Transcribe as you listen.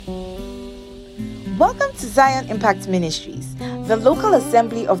Welcome to Zion Impact Ministries, the local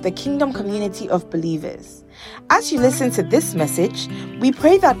assembly of the Kingdom community of believers. As you listen to this message, we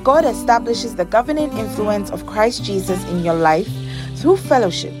pray that God establishes the governing influence of Christ Jesus in your life through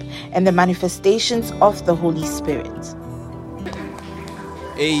fellowship and the manifestations of the Holy Spirit.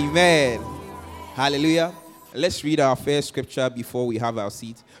 Amen. Hallelujah. Let's read our first scripture before we have our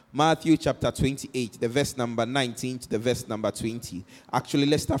seat. Matthew chapter 28, the verse number 19 to the verse number 20. Actually,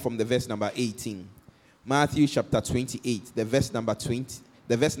 let's start from the verse number 18. Matthew chapter 28, the verse number 20,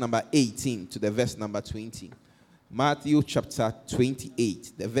 the verse number 18 to the verse number 20. Matthew chapter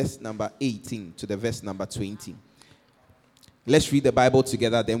 28, the verse number 18 to the verse number 20. Let's read the Bible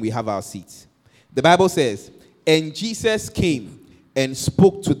together, then we have our seats. The Bible says, "And Jesus came and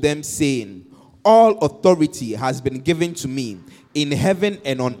spoke to them, saying, All authority has been given to me in heaven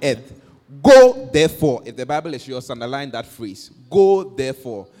and on earth. Go, therefore." If the Bible is yours, underline that phrase. Go,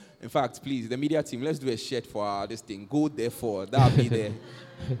 therefore. In fact, please, the media team, let's do a shirt for this thing. Go, therefore. That'll be there.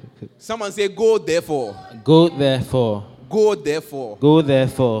 Someone say, go, therefore. Go, therefore. Go, therefore. Go,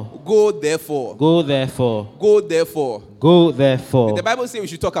 therefore. Go, therefore. Go, therefore. Go, therefore. Go, therefore. Did the Bible say we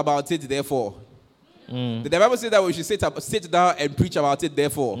should talk about it, therefore? Did the Bible say that we should sit down and preach about it,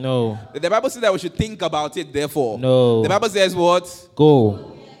 therefore? No. Did the Bible say that we should think about it, therefore? No. The Bible says what?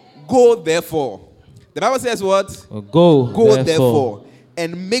 Go. Go, therefore. The Bible says what? Go, therefore,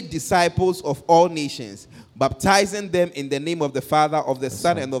 and make disciples of all nations, baptizing them in the name of the Father, of the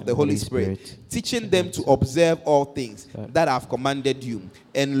Son, and of the Holy Spirit, teaching them to observe all things that I have commanded you.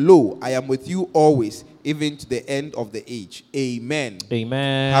 And lo, I am with you always, even to the end of the age. Amen.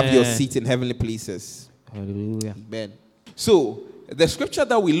 Amen. Have your seat in heavenly places. Hallelujah. Amen. So, the scripture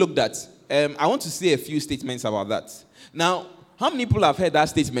that we looked at, I want to say a few statements about that. Now, how many people have heard that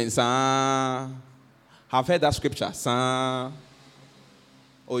statement? Have heard that scripture?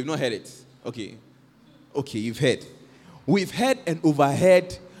 Oh, you've not heard it? Okay, you've heard. We've heard and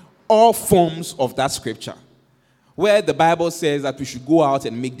overheard all forms of that scripture, where the Bible says that we should go out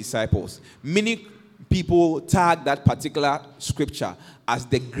and make disciples. Many people tag that particular scripture as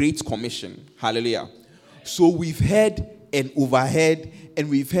the Great Commission. Hallelujah. So we've heard and overheard, and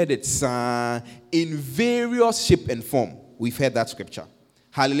we've heard it in various shape and form. We've heard that scripture.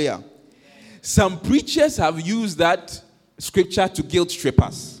 Hallelujah. Some preachers have used that scripture to guilt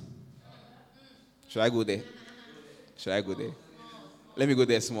strippers. Should I go there? Let me go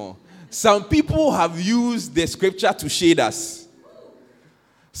there small. Some people have used the scripture to shade us.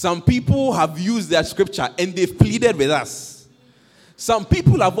 Some people have used that scripture and they've pleaded with us. Some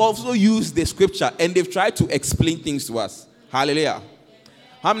people have also used the scripture and they've tried to explain things to us. Hallelujah.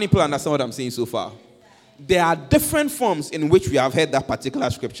 How many people understand what I'm saying so far? There are different forms in which we have heard that particular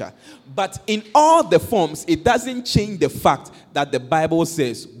scripture. But in all the forms, it doesn't change the fact that the Bible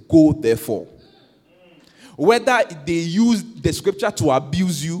says, go therefore. Whether they use the scripture to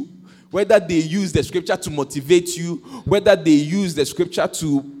abuse you, whether they use the scripture to motivate you, whether they use the scripture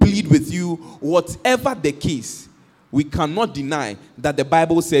to plead with you, whatever the case, we cannot deny that the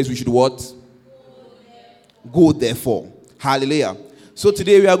Bible says we should what? Go therefore. Hallelujah. So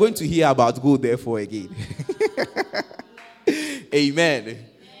today we are going to hear about go therefore again. Amen.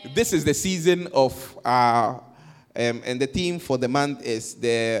 This is the season of and the theme for the month is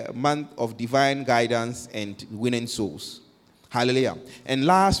the month of divine guidance and winning souls. Hallelujah. And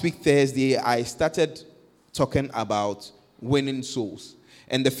last week, Thursday, I started talking about winning souls.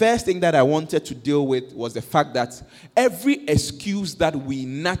 And the first thing that I wanted to deal with was the fact that every excuse that we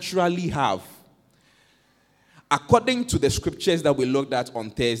naturally have, according to the scriptures that we looked at on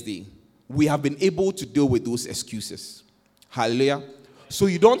Thursday, we have been able to deal with those excuses. Hallelujah. So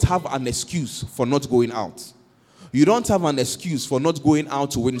you don't have an excuse for not going out. You don't have an excuse for not going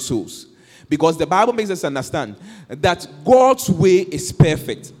out to win souls. Because the Bible makes us understand that God's way is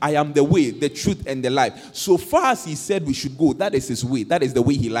perfect. I am the way, the truth, and the life. So far as he said we should go, that is his way. That is the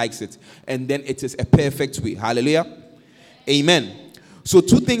way he likes it. And then it is a perfect way. Hallelujah. Amen. So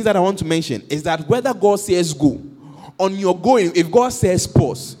two things that I want to mention is that whether God says go, on your going, if God says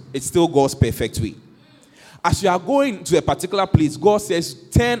pause, it's still God's perfect way. As you are going to a particular place, God says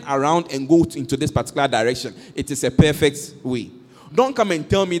turn around and go into this particular direction. It is a perfect way. Don't come and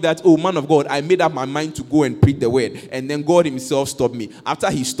tell me that, oh, man of God, I made up my mind to go and preach the word, and then God himself stopped me.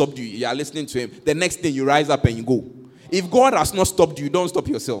 After he stopped you, you are listening to him. The next thing you rise up and you go. If God has not stopped you, don't stop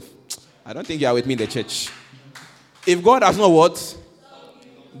yourself. I don't think you are with me in the church. If God has not what?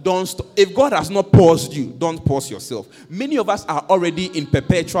 Don't stop. If God has not paused you, don't pause yourself. Many of us are already in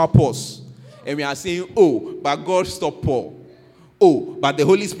perpetual pause. And we are saying, oh, but God stopped Paul. Oh, but the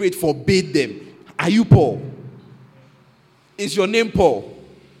Holy Spirit forbade them. Are you Paul? Is your name Paul?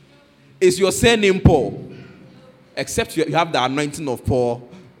 Is your surname Paul? Except you have the anointing of Paul,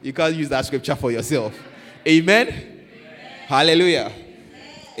 you can't use that scripture for yourself. Amen? Hallelujah.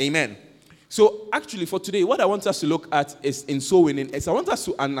 Amen. So actually for today, what I want us to look at is in soul winning, is I want us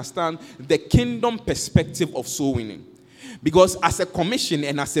to understand the kingdom perspective of soul winning. Because as a commission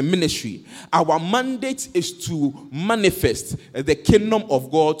and as a ministry, our mandate is to manifest the kingdom of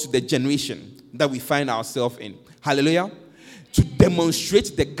God to the generation that we find ourselves in. Hallelujah. To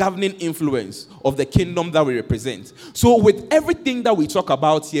demonstrate the governing influence of the kingdom that we represent. So with everything that we talk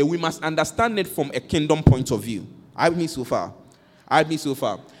about here, we must understand it from a kingdom point of view. I have me so far.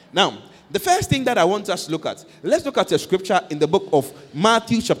 Now, the first thing that I want us to look at, let's look at a scripture in the book of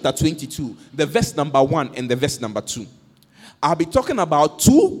Matthew chapter 22, the verse number 1 and the verse number 2. I'll be talking about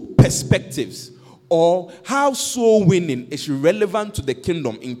two perspectives, or how soul winning is relevant to the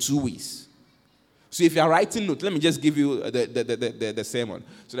kingdom in two ways. So if you are writing notes, let me just give you the sermon,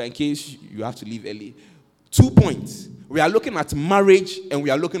 so that in case you have to leave early. 2 points. We are looking at marriage and we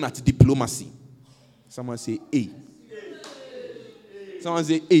are looking at diplomacy. Someone say A. Someone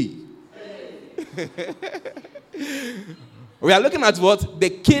say A. We are looking at what? The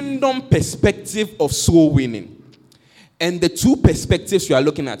kingdom perspective of soul winning. And the two perspectives we are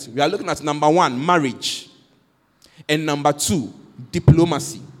looking at number 1, marriage. And number 2,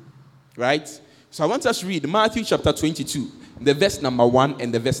 diplomacy. Right? So I want us to read Matthew chapter 22, the verse number 1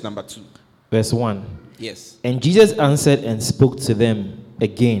 and the verse number 2. Verse 1. Yes. And Jesus answered and spoke to them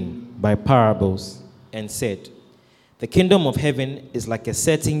again by parables and said, the kingdom of heaven is like a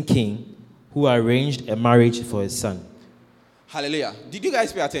certain king who arranged a marriage for his son. Hallelujah. Did you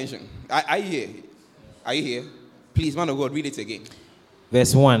guys pay attention? Are you here? Are you here? Please, man of God, read it again.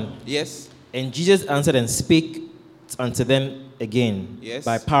 Verse 1. Yes. And Jesus answered and spake unto them again, yes,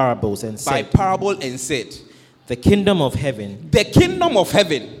 by parables and said, the kingdom of heaven. The kingdom of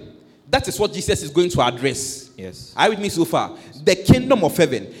heaven. That is what Jesus is going to address. Yes. Are you with me so far? The kingdom of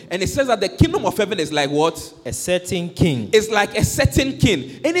heaven. And it says that the kingdom of heaven is like what? A certain king. It's like a certain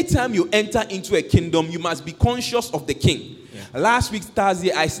king. Anytime you enter into a kingdom, you must be conscious of the king. Yeah. Last week,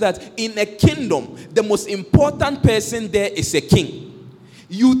 Thursday, I said that in a kingdom, the most important person there is a king.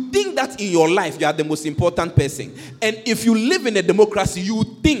 You think that in your life, you are the most important person. And if you live in a democracy, you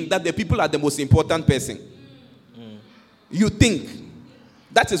think that the people are the most important person. You think.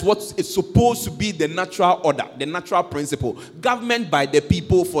 That is what is supposed to be the natural order, the natural principle. Government by the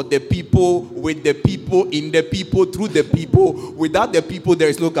people, for the people, with the people, in the people, through the people. Without the people, there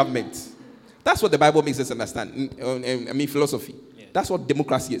is no government. That's what the Bible makes us understand. Philosophy. Yeah. That's what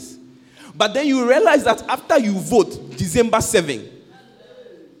democracy is. But then you realize that after you vote, December 7,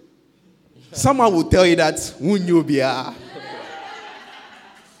 someone will tell you that,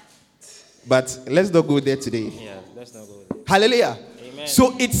 but let's not go there today. Yeah, let's not go there. Hallelujah. Amen.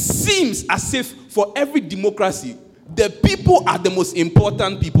 So it seems as if for every democracy, the people are the most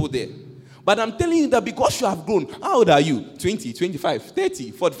important people there. But I'm telling you that because you have grown, how old are you? 20, 25,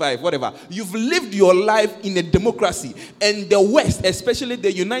 30, 45, whatever. You've lived your life in a democracy. And the West, especially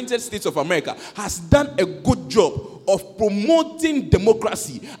the United States of America, has done a good job of promoting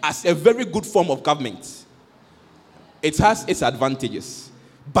democracy as a very good form of government. It has its advantages.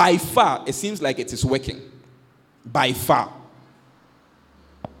 By far, it seems like it is working. By far.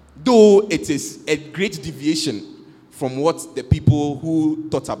 Though it is a great deviation from what the people who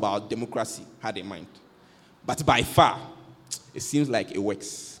thought about democracy had in mind. But by far, it seems like it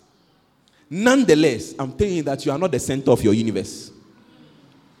works. Nonetheless, I'm telling you that you are not the center of your universe.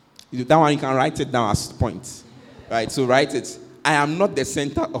 That one, you can write it down as point. Right, so write it. I am not the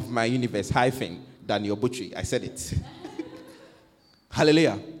center of my universe, Daniel Botchway. I said it.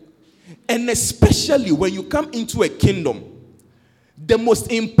 Hallelujah. And especially when you come into a kingdom, the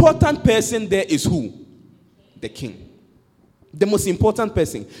most important person there is who? The king. The most important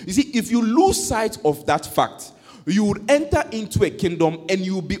person. You see, if you lose sight of that fact, you will enter into a kingdom and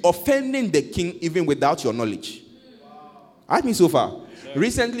you will be offending the king even without your knowledge. I mean, so far. Yeah.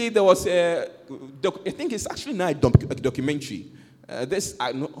 Recently, there was I think it's actually not a documentary. This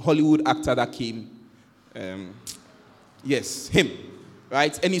Hollywood actor that came. Yes, him.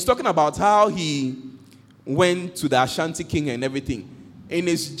 Right? And he's talking about how he went to the Ashanti king and everything. In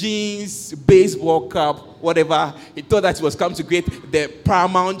his jeans, baseball cap, whatever. He thought that he was come to greet the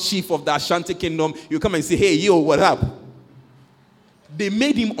paramount chief of the Ashanti kingdom. You come and say, hey, yo, what up? They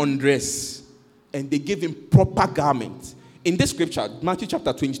made him undress. And they gave him proper garment. In this scripture, Matthew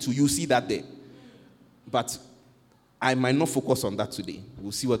chapter 22, you see that there. But I might not focus on that today.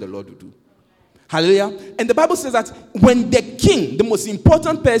 We'll see what the Lord will do. Hallelujah. And the Bible says that when the king, the most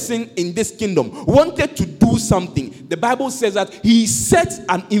important person in this kingdom, wanted to do something, the Bible says that he set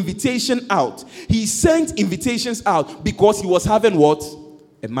an invitation out. He sent invitations out because he was having what?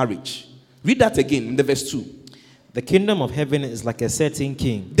 A marriage. Read that again in the verse 2. The kingdom of heaven is like a certain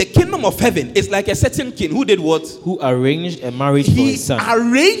king. The kingdom of heaven is like a certain king who did what? Who arranged a marriage for his son. He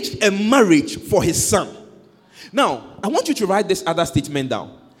arranged a marriage for his son. Now, I want you to write this other statement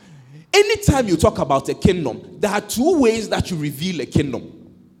down. Anytime you talk about a kingdom, there are two ways that you reveal a kingdom.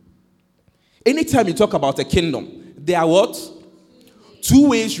 Anytime you talk about a kingdom, there are what? Two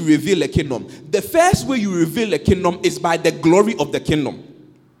ways you reveal a kingdom. The first way you reveal a kingdom is by the glory of the kingdom.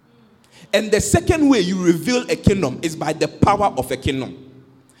 And the second way you reveal a kingdom is by the power of a kingdom.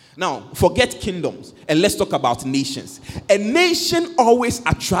 Now, forget kingdoms and let's talk about nations. A nation always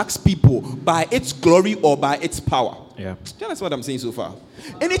attracts people by its glory or by its power. Yeah. That's what I'm saying so far.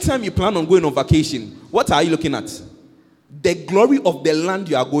 Anytime you plan on going on vacation, what are you looking at? The glory of the land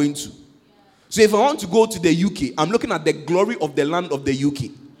you are going to. So if I want to go to the UK, I'm looking at the glory of the land of the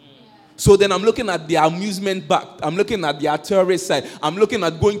UK. So then I'm looking at the amusement park. I'm looking at the tourist side. I'm looking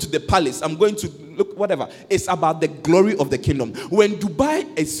at going to the palace. I'm going to look, whatever. It's about the glory of the kingdom. When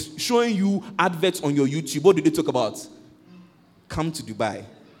Dubai is showing you adverts on your YouTube, what do they talk about? Come to Dubai.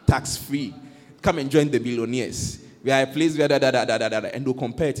 Tax free. Come and join the billionaires. We are a place where and they'll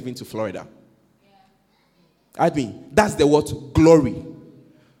compare it even to Florida. I mean, that's the word glory.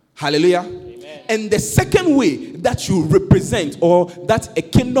 Hallelujah. Amen. And the second way that you represent or that a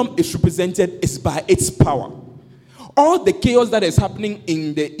kingdom is represented is by its power. All the chaos that is happening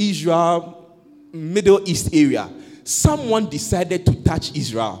in the Israel, Middle East area, someone decided to touch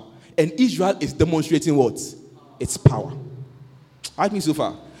Israel. And Israel is demonstrating what? Its power. I mean, so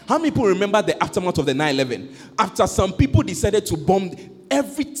far. How many people remember the aftermath of the 9/11? After some people decided to bomb,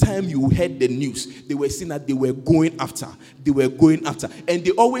 every time you heard the news, they were saying that they were going after. They were going after. And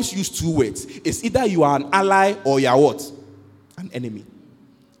they always use two words. It's either you are an ally or you are what? An enemy.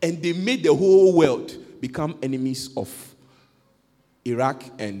 And they made the whole world become enemies of Iraq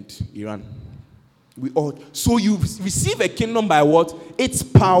and Iran. So you receive a kingdom by what? Its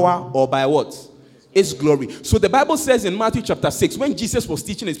power or by what? Its glory. So the Bible says in Matthew chapter 6, when Jesus was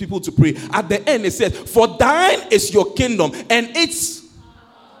teaching his people to pray, at the end it says, for thine is your kingdom, and its...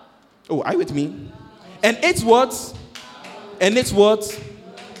 Oh, are you with me? And it's what? And it's what?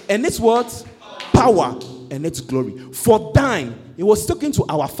 And it's what? Power and its glory. For thine. He was talking to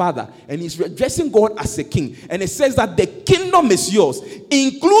our Father, and he's addressing God as a king. And it says that the kingdom is yours,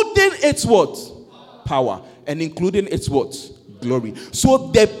 including its what? Power. And including its what? Glory. So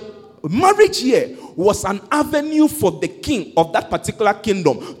the marriage here was an avenue for the king of that particular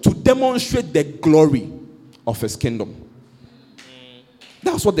kingdom to demonstrate the glory of his kingdom.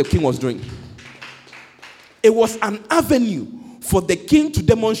 That's what the king was doing. It was an avenue for the king to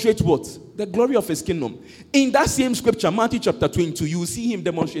demonstrate what? The glory of his kingdom. In that same scripture, Matthew chapter 22, you will see him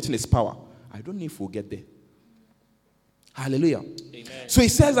demonstrating his power. I don't know if we'll get there. Hallelujah. Amen. So he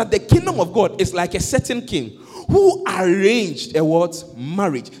says that the kingdom of God is like a certain king who arranged a what?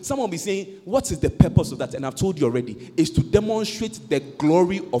 Marriage. Someone will be saying, what is the purpose of that? And I've told you already, is to demonstrate the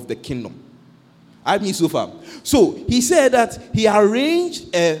glory of the kingdom. I mean, so far. So he said that he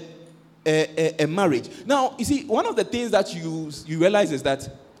arranged a marriage. Now, you see, one of the things that you realize is that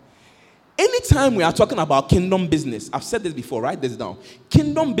anytime we are talking about kingdom business, I've said this before, write this down.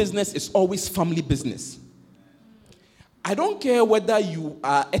 Kingdom business is always family business. I don't care whether you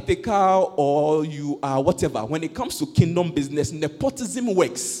are ethical or you are whatever. When it comes to kingdom business, nepotism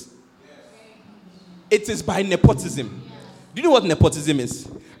works. It is by nepotism. Do you know what nepotism is?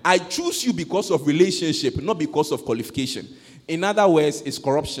 I choose you because of relationship, not because of qualification. In other words, it's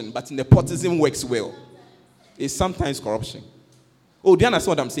corruption, but nepotism works well. It's sometimes corruption. Oh, do you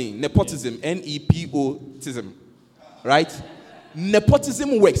understand what I'm saying? Nepotism, N-E-P-O-tism, right?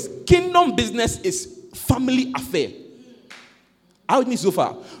 Nepotism works. Kingdom business is family affair. How it means so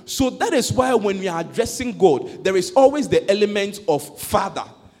far. So that is why when we are addressing God, there is always the element of father.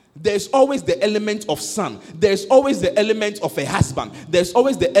 There's always the element of son. There's always the element of a husband. There's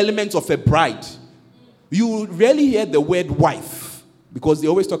always the element of a bride. You rarely hear the word wife because they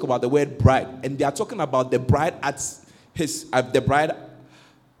always talk about the word bride. And they are talking about the bride at the bride.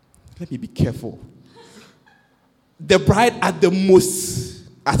 Let me be careful. The bride at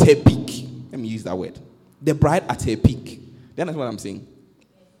her peak. Let me use that word. The bride at her peak. That's what I'm saying.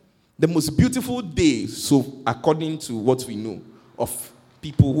 The most beautiful day, so according to what we know of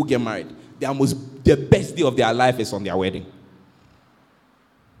people who get married, the best day of their life is on their wedding.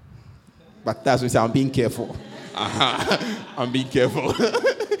 But that's what I'm being careful. I'm being careful.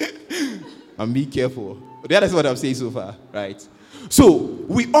 And be careful. That is what I'm saying so far, right? So,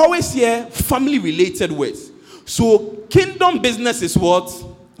 we always hear family-related words. So, kingdom business is what?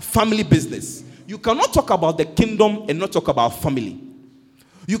 Family business. You cannot talk about the kingdom and not talk about family.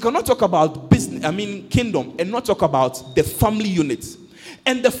 You cannot talk about kingdom and not talk about the family unit.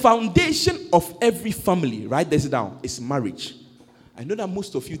 And the foundation of every family, write this down, is marriage. I know that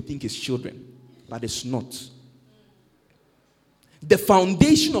most of you think it's children, but it's not. The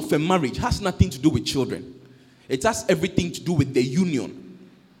foundation of a marriage has nothing to do with children. It has everything to do with the union.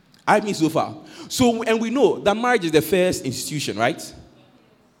 I mean, so far. So, and we know that marriage is the first institution, right?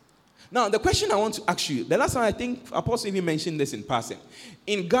 Now, the question I want to ask you, the last time I think Apostle even mentioned this in passing.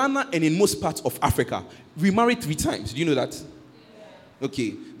 In Ghana and in most parts of Africa, we marry 3 times. Do you know that?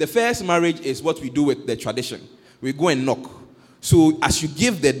 Okay. The first marriage is what we do with the tradition. We go and knock. So, as you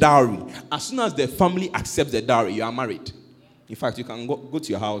give the dowry, as soon as the family accepts the dowry, you are married. In fact, you can go to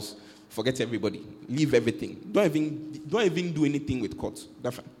your house, forget everybody, leave everything. Don't even do anything with court.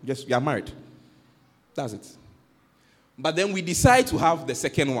 Just you are married. That's it. But then we decide to have the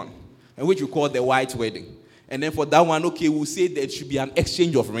second one, and which we call the white wedding. And then for that one, okay, we'll say there should be an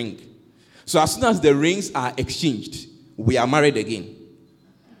exchange of ring. So as soon as the rings are exchanged, we are married again.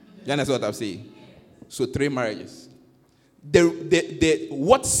 You understand what I'm saying? So 3 marriages.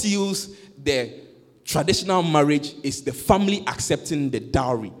 What seals the traditional marriage is the family accepting the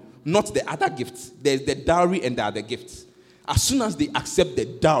dowry, not the other gifts. There's the dowry and the other gifts. As soon as they accept the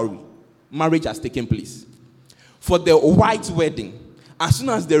dowry, marriage has taken place. For the white wedding, as soon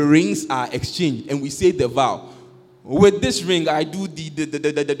as the rings are exchanged and we say the vow, with this ring I do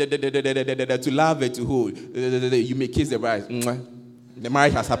the to love and to hold. You may kiss the bride. The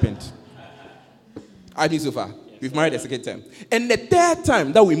marriage has happened. I think so far. We've married a second time. And the third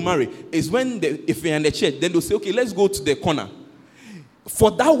time that we marry is when, if we're in the church, then they'll say, okay, let's go to the corner.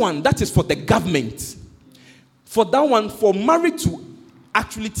 For that one, that is for the government. For that one, for marriage to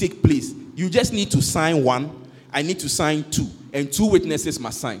actually take place, you just need to sign 1. I need to sign 2. And 2 witnesses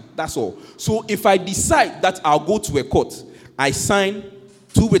must sign. That's all. So if I decide that I'll go to a court, I sign,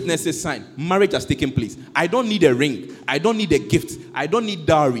 2 witnesses sign. Marriage has taken place. I don't need a ring. I don't need a gift. I don't need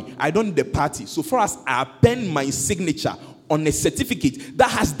dowry. I don't need a party. So far as I append my signature on a certificate that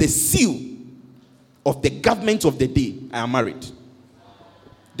has the seal of the government of the day, I am married. Do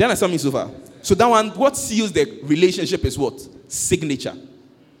you understand me so far? So that one, what seals the relationship is what? Signature.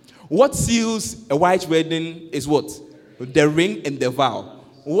 What seals a white wedding is what? The ring and the vow.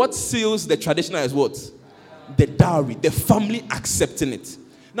 What seals the traditional is what? The dowry. The family accepting it.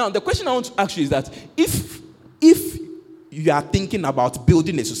 Now, the question I want to ask you is that if you are thinking about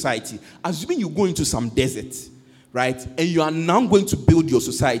building a society, assuming you go into some desert, right, and you are now going to build your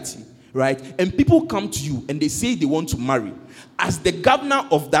society, right, and people come to you and they say they want to marry, as the governor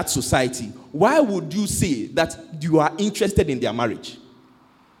of that society, why would you say that you are interested in their marriage?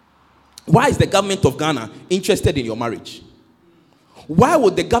 Why is the government of Ghana interested in your marriage? Why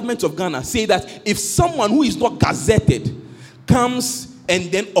would the government of Ghana say that if someone who is not gazetted comes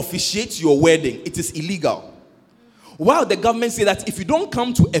and then officiates your wedding, it is illegal? Why would the government say that if you don't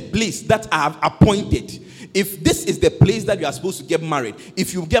come to a place that I have appointed, if this is the place that you are supposed to get married,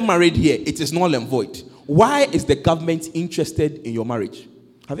 if you get married here, it is null and void? Why is the government interested in your marriage?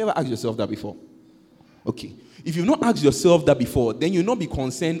 Have you ever asked yourself that before? Okay. If you've not asked yourself that before, then you'll not be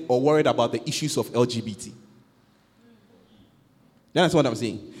concerned or worried about the issues of LGBT. That's what I'm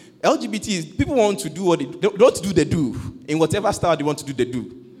saying. LGBT is people want to do what they don't do, they do. In whatever style they want to do, they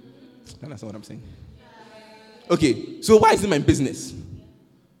do. That's what I'm saying. Okay, so why is it my business?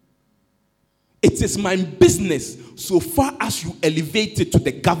 It is my business so far as you elevate it to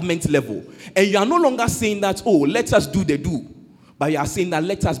the government level. And you are no longer saying that, oh, let us do the do. But you are saying that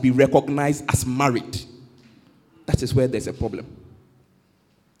let us be recognized as married. That is where there's a problem.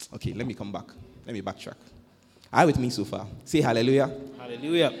 Okay, let me come back. Let me backtrack. Are you with me so far? Say hallelujah.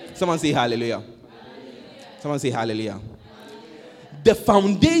 Hallelujah. Someone say hallelujah. Someone say hallelujah. The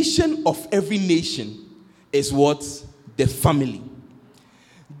foundation of every nation is what? The family.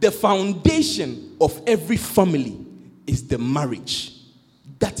 The foundation of every family is the marriage.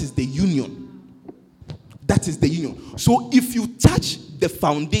 That is the union. That is the union. So if you touch the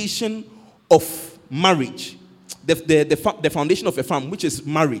foundation of marriage, the foundation of a family, which is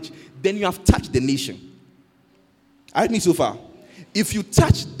marriage, then you have touched the nation. Are you with me so far? If you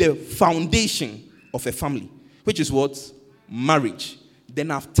touch the foundation of a family, which is what? Marriage,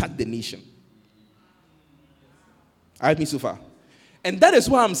 then I've touched the nation. Are you with me so far? And that is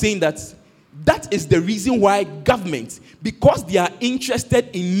why I'm saying that is the reason why government, because they are interested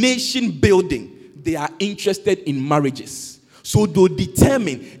in nation building, they are interested in marriages. So to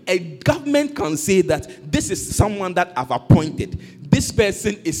determine, a government can say that this is someone that I've appointed. This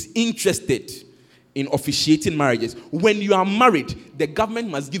person is interested in officiating marriages. When you are married, the government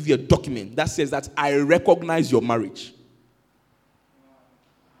must give you a document that says that I recognize your marriage.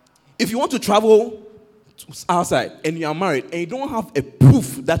 If you want to travel outside and you are married and you don't have a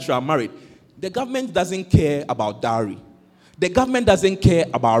proof that you are married, the government doesn't care about dowry. The government doesn't care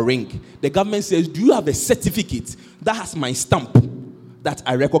about ring. The government says, do you have a certificate that has my stamp that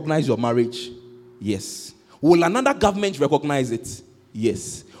I recognize your marriage? Yes. Will another government recognize it?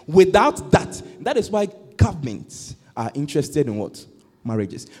 Yes. Without that, that is why governments are interested in what?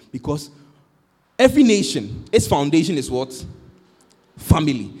 Marriages. Because every nation, its foundation is what?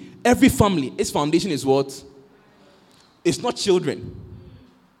 Family. Every family, its foundation is what? It's not children.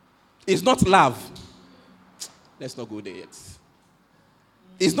 It's not love. Let's not go there yet.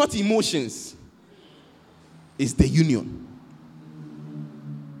 It's not emotions. It's the union.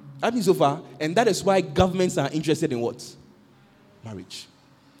 That means so far, and that is why governments are interested in what? Marriage.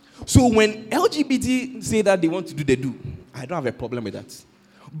 So when LGBT say that they want to do, they do. I don't have a problem with that.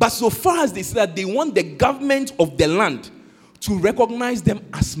 But so far as they say that they want the government of the land to recognize them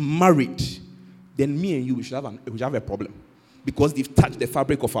as married, then me and you, we should have a problem. Because they've touched the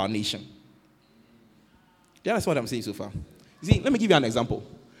fabric of our nation. Yeah, that's what I'm saying so far. See, let me give you an example.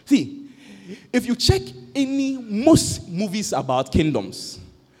 See, if you check most movies about kingdoms,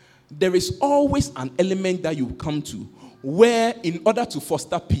 there is always an element that you come to where, in order to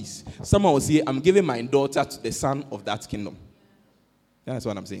foster peace, someone will say, I'm giving my daughter to the son of that kingdom. Yeah, that's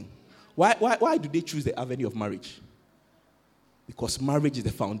what I'm saying. Why do they choose the avenue of marriage? Because marriage is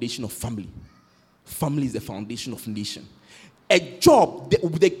the foundation of family. Family is the foundation of nation. A job,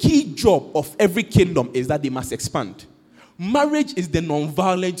 the key job of every kingdom is that they must expand. Marriage is the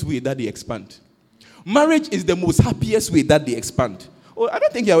non-violent way that they expand. Marriage is the most happiest way that they expand. Oh, I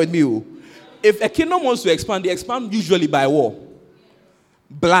don't think you're with me. If a kingdom wants to expand, they expand usually by war.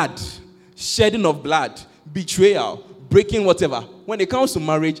 Blood, shedding of blood, betrayal, breaking whatever. When it comes to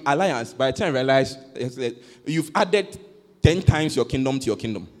marriage, alliance, by the time you realize you've added 10 times your kingdom to your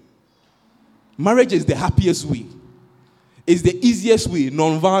kingdom. Marriage is the happiest way. It's the easiest way,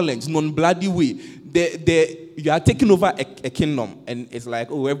 non-violent, non-bloody way. You are taking over a kingdom, and it's like,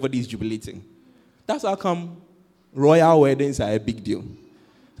 oh, everybody is jubilating. That's how come royal weddings are a big deal.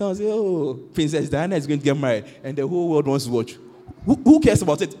 So I say, oh, Princess Diana is going to get married, and the whole world wants to watch. Who cares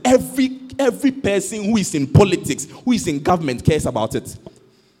about it? Every person who is in politics, who is in government, cares about it.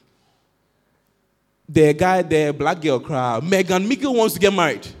 The black girl crowd, Meghan Markle wants to get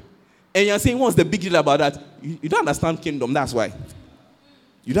married. And you're saying, what's the big deal about that? You don't understand kingdom, that's why.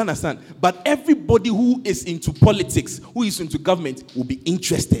 You don't understand. But everybody who is into politics, who is into government, will be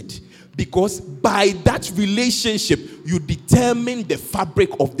interested. Because by that relationship, you determine the fabric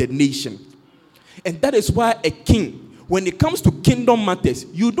of the nation. And that is why a king, when it comes to kingdom matters,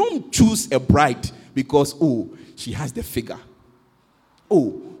 you don't choose a bride because, oh, she has the figure.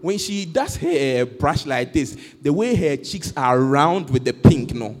 Oh, when she does her brush like this, the way her cheeks are round with the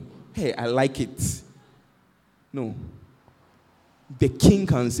pink, no. Hey, I like it. No. The king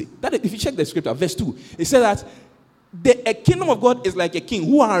can say. That if you check the scripture, verse 2, it says that a kingdom of God is like a king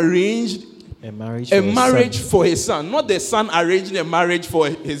who arranged a marriage for his son. Not the son arranging a marriage for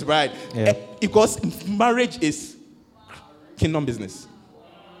his bride. Yeah. Because marriage is kingdom business.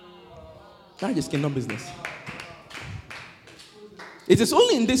 Marriage is kingdom business. It is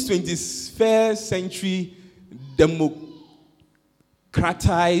only in this 21st century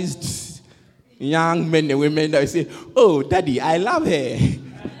democratized young men and women that say, oh, daddy, I love her.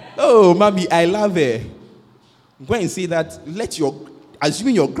 Oh, mommy, I love her. Go and say that,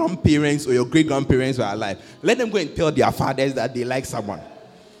 assuming your grandparents or your great-grandparents were alive, let them go and tell their fathers that they like someone.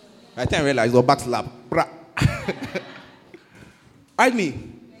 By the time I realize, oh, backslap. Right me?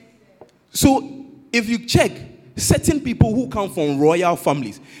 So, if you check, certain people who come from royal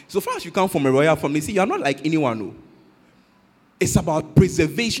families, so far as you come from a royal family, see, you're not like anyone who. It's about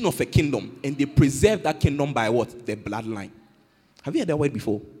preservation of a kingdom, and they preserve that kingdom by what? The bloodline. Have you heard that word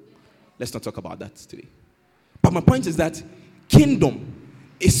before? Let's not talk about that today. But my point is that kingdom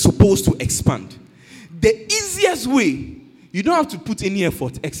is supposed to expand. The easiest way, you don't have to put any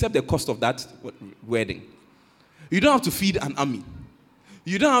effort except the cost of that wedding. You don't have to feed an army.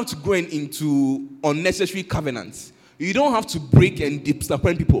 You don't have to go into unnecessary covenants. You don't have to break and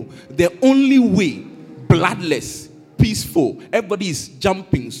disappoint people. The only way, bloodless, peaceful, everybody is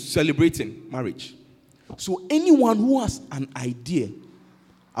jumping, celebrating marriage. So anyone who has an idea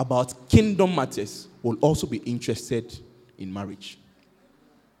about kingdom matters will also be interested in marriage.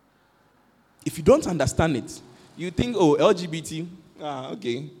 If you don't understand it, You think, oh, LGBT,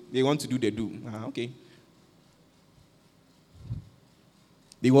 okay, they want to do, they do. Okay.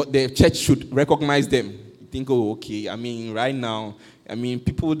 The church should recognize them. You think, oh, okay, right now,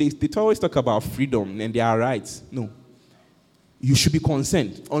 people, they always talk about freedom and their rights. No. You should be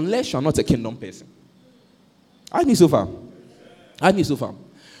concerned, unless you're not a kingdom person. I need so far.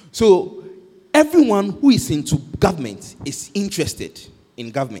 So, everyone who is into government is interested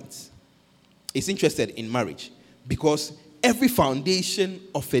in government. Is interested in marriage. Because every foundation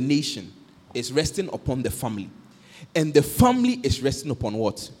of a nation is resting upon the family. And the family is resting upon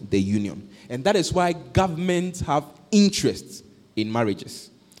what? The union. And that is why governments have interest in marriages.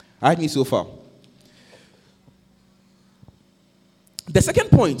 I need so far. The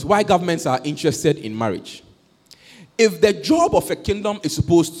second point why governments are interested in marriage. If the job of a kingdom is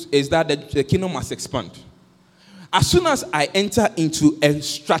that the kingdom must expand. As soon as I enter into a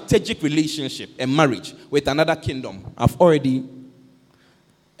strategic relationship, a marriage with another kingdom, I've already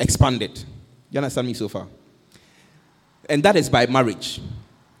expanded. You understand me so far? And that is by marriage.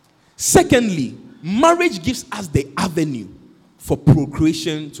 Secondly, marriage gives us the avenue for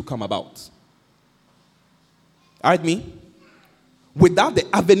procreation to come about. All right, me? Without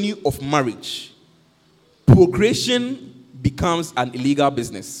the avenue of marriage, procreation becomes an illegal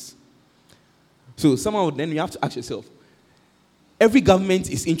business. So somehow then you have to ask yourself, every government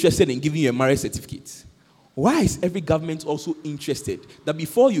is interested in giving you a marriage certificate. Why is every government also interested that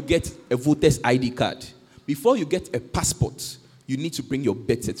before you get a voter's ID card, before you get a passport, you need to bring your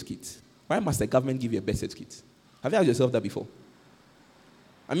birth certificate? Why must the government give you a birth certificate? Have you asked yourself that before?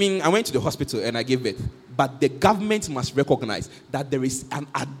 I went to the hospital and I gave birth, but the government must recognize that there is an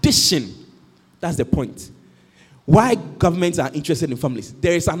addition. That's the point. Why governments are interested in families?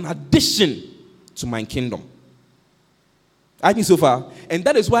 There is an addition to my kingdom. I think so far. And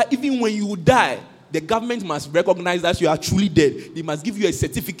that is why even when you die, the government must recognize that you are truly dead. They must give you a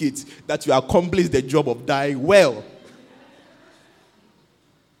certificate that you accomplished the job of dying well.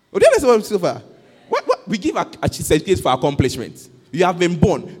 Do you understand so far? What? We give a certificate for accomplishment. You have been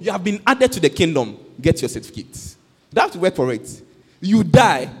born. You have been added to the kingdom. Get your certificate. You don't have to work for it. You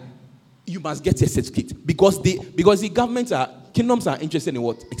die, you must get your certificate. Because the kingdoms are interested in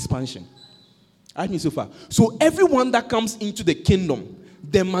what? Expansion. I mean so far. So everyone that comes into the kingdom,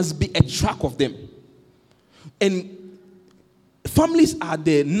 there must be a track of them. And families are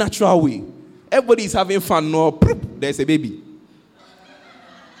the natural way. Everybody is having fun. No, there's a baby.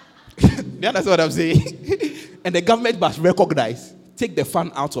 You understand what I'm saying? And the government must recognize, take the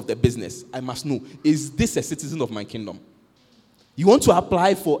fun out of the business. I must know, is this a citizen of my kingdom? You want to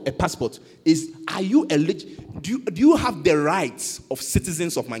apply for a passport? Are you eligible? Do you have the rights of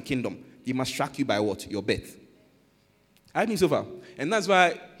citizens of my kingdom? They must track you by what? Your birth. I think so far. And that's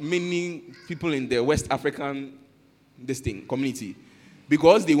why many people in the West African community,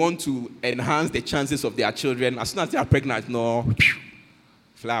 because they want to enhance the chances of their children, as soon as they are pregnant,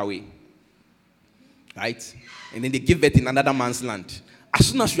 fly away. Right? And then they give birth in another man's land. As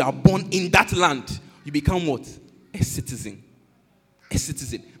soon as you are born in that land, you become what? A citizen. A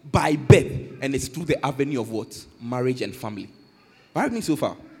citizen. By birth. And it's through the avenue of what? Marriage and family. I think so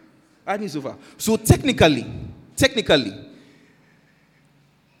far. So technically,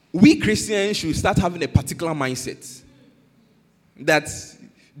 we Christians should start having a particular mindset that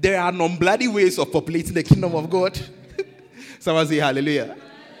there are non-bloody ways of populating the kingdom of God. Someone say hallelujah.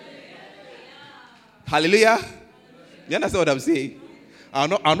 Hallelujah. You understand what I'm saying? I'll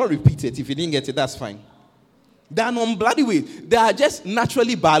not repeat it. If you didn't get it, that's fine. There are non-bloody ways. There are just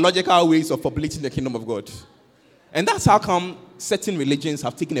naturally biological ways of populating the kingdom of God. And that's how come certain religions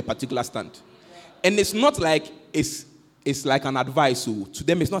have taken a particular stand. And it's not like it's like an advice. So to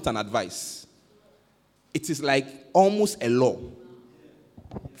them, it's not an advice. It is like almost a law.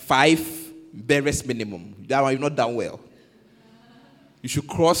 5 barest minimum. That one, you've not done well. You should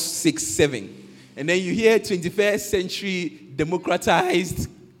cross 6, 7. And then you hear 21st century democratized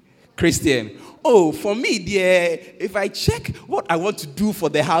Christian. Oh, for me, dear, if I check what I want to do for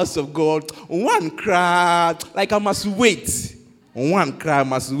the house of God, one cry, like I must wait. One cry, I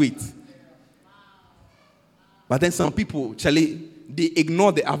must wait. But then some people, Charlie, they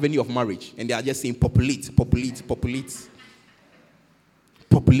ignore the avenue of marriage. And they are just saying populate.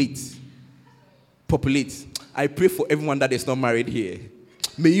 I pray for everyone that is not married here.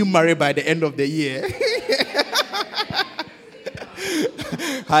 May you marry by the end of the year.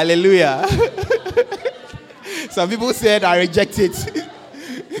 Hallelujah. Some people said, I reject it.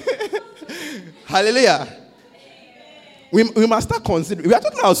 Hallelujah. We must start considering. We are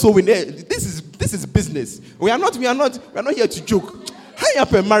talking about sowing. This is business. We are not here to joke. Hurry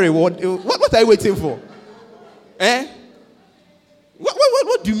up and marry. What are you waiting for? Eh?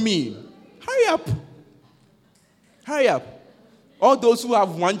 What do you mean? Hurry up. Hurry up. All those who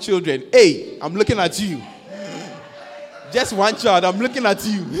have one children, hey, I'm looking at you. Just one child, I'm looking at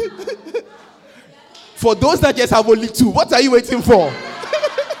you. For those that just have only two, what are you waiting for?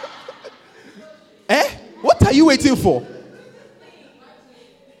 What are you waiting for?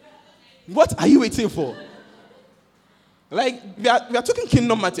 What are you waiting for? Like, we are talking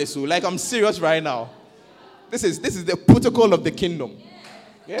kingdom matters, so like I'm serious right now. This is the protocol of the kingdom.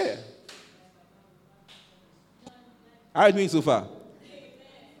 Yeah. How are you doing so far?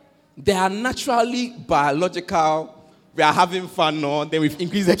 They are naturally biological. We are having fun now. Then we've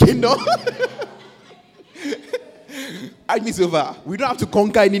increased the kingdom. How are you doing so far? We don't have to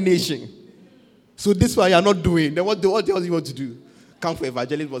conquer any nation. So this one you are not doing. Then what else do you want to do? Come for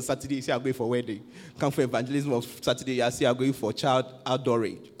evangelism on Saturday, you say I'm going for wedding. Come for evangelism on Saturday, you say I'm going for child outdoor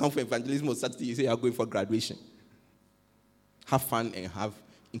age. Come for evangelism on Saturday, you say I'm going for graduation. Have fun and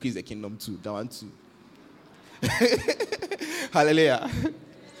increase the kingdom too. That one too. Hallelujah.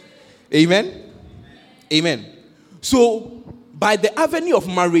 Amen. Amen. So, by the avenue of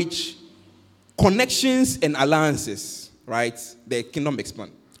marriage, connections and alliances, right? The kingdom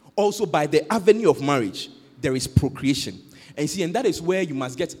expands. Also, by the avenue of marriage, there is procreation. And see, and that is where you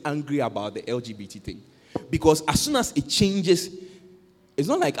must get angry about the LGBT thing. Because as soon as it changes, it's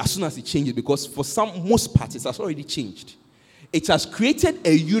not like as soon as it changes, because for most parties, it has already changed. It has created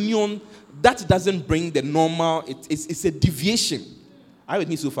a union that doesn't bring the normal, it's a deviation. Are you with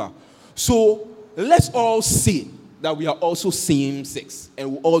me so far? So, let's all say that we are also same sex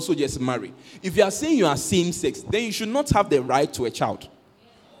and we also just marry. If you are saying you are same sex, then you should not have the right to a child.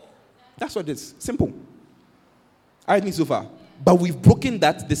 That's what it is. Simple. Are you with me so far? But we've broken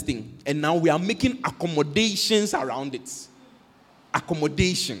this thing, and now we are making accommodations around it.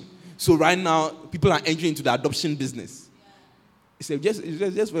 Accommodation. So right now, people are entering into the adoption business. It's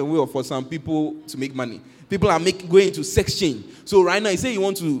just a way for some people to make money. People are going into sex change. So right now, you say you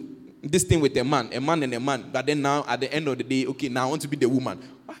want to this thing with a man and a man, but then now at the end of the day, okay, now I want to be the woman.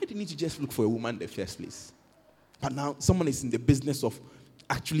 Why didn't you just look for a woman in the first place? But now someone is in the business of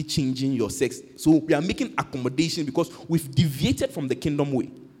actually changing your sex. So we are making accommodation because we've deviated from the kingdom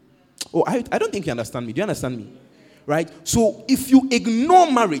way. Oh, I don't think you understand me. Do you understand me? Right? So if you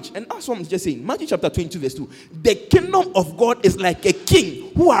ignore marriage, and that's what I'm just saying, Matthew chapter 22 verse 2, the kingdom of God is like a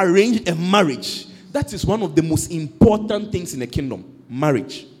king who arranged a marriage. That is one of the most important things in the kingdom,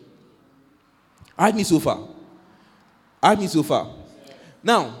 marriage. Are you with me so far? Are you with me so far?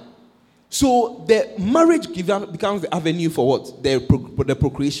 Now, so the marriage becomes the avenue for what? The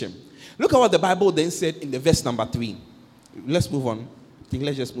procreation. Look at what the Bible then said in the verse number 3. Let's move on. I think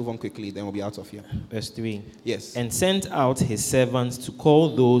let's just move on quickly, then we'll be out of here. Verse 3. Yes. And sent out his servants to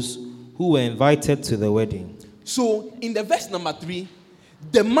call those who were invited to the wedding. So in the verse number 3,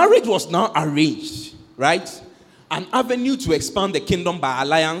 the marriage was now arranged, right? An avenue to expand the kingdom by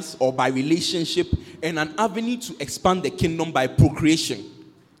alliance or by relationship, and an avenue to expand the kingdom by procreation,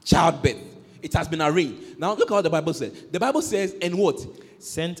 childbirth. It has been arranged. Now look at what the Bible says. The Bible says, and what?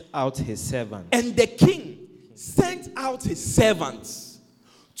 Sent out his servants. And the king sent out his servants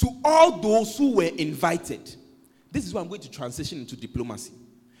to all those who were invited. This is where I'm going to transition into diplomacy.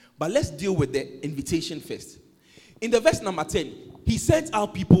 But let's deal with the invitation first. In the verse number 10, he sent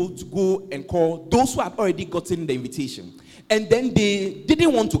out people to go and call those who had already gotten the invitation. And then they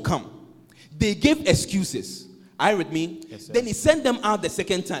didn't want to come. They gave excuses. Are you with me? Yes, sir. Then he sent them out the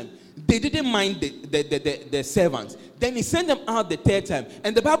second time. They didn't mind the servants. Then he sent them out the third time.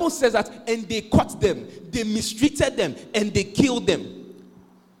 And the Bible says that, and they caught them, they mistreated them, and they killed them.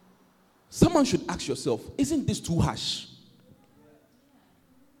 Someone should ask yourself, isn't this too harsh?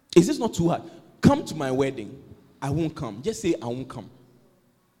 Is this not too hard? Come to my wedding. I won't come. Just say I won't come.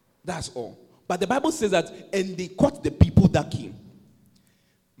 That's all. But the Bible says that, and they caught the people that came,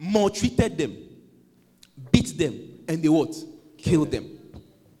 maltreated them, beat them, and they what? Killed them.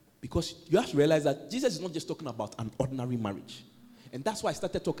 Because you have to realize that Jesus is not just talking about an ordinary marriage. And that's why I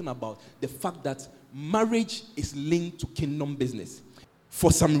started talking about the fact that marriage is linked to kingdom business.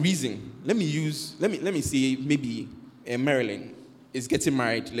 For some reason, let me say maybe Marilyn is getting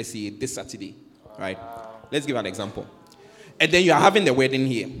married, let's say this Saturday, right? Let's give an example. And then you are having the wedding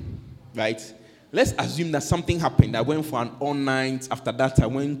here, right? Let's assume that something happened. I went for an all night. After that, I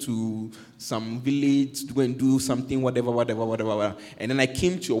went to some village to go and do something, whatever. And then I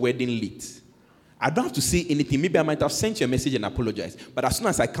came to your wedding late. I don't have to say anything. Maybe I might have sent you a message and apologize. But as soon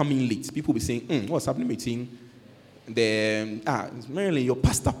as I come in late, people will be saying, what's happening between Marilyn, your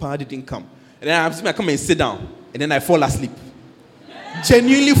pastor pa didn't come. And then I come and sit down. And then I fall asleep.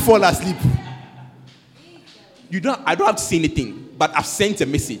 Genuinely fall asleep. I don't have to say anything, but I've sent a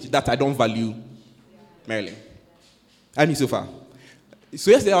message that I don't value Marilyn. I mean, so far.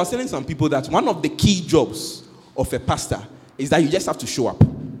 So yesterday I was telling some people that one of the key jobs of a pastor is that you just have to show up.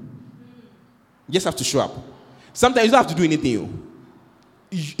 You just have to show up. Sometimes you don't have to do anything.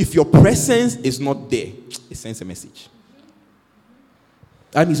 If your presence is not there, it sends a message.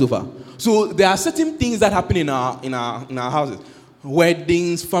 I mean, so far. So there are certain things that happen in our houses.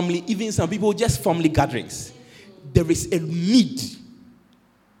 Weddings, family, even some people just family gatherings. There is a need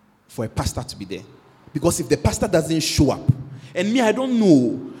for a pastor to be there. Because if the pastor doesn't show up, and me, I don't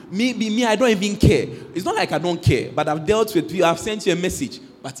know, maybe me, I don't even care. It's not like I don't care, but I've dealt with you, I've sent you a message.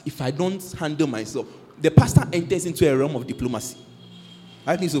 But if I don't handle myself, the pastor enters into a realm of diplomacy.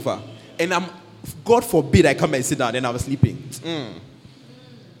 I think so far. And God forbid I come and sit down and I was sleeping.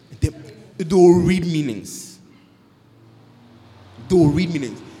 They will read meanings. They will read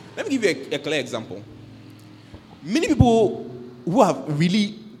meanings. Let me give you a clear example. Many people who have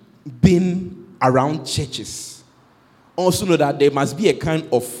really been around churches also know that there must be a kind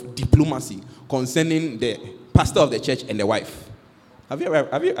of diplomacy concerning the pastor of the church and the wife. Do you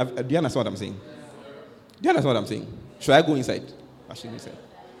understand what I'm saying? Do you understand what I'm saying? Should I go inside? I should go inside.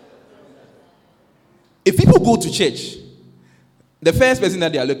 If people go to church, the first person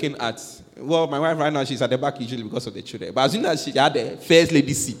that they are looking at, well, my wife right now, she's at the back usually because of the children. But as soon as she had the first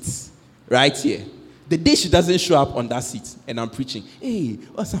lady seat right here, the day she doesn't show up on that seat and I'm preaching, hey,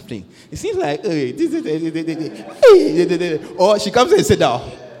 what's happening? It seems like, hey, or she comes and sit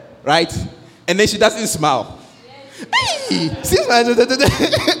down, right? And then she doesn't smile. Hey, seems like, no,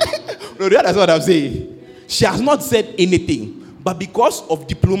 that's what I'm saying. She has not said anything, but because of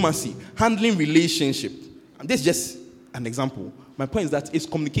diplomacy, handling relationship, and this is just an example. My point is that it's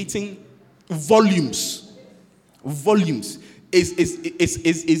communicating volumes. Volumes.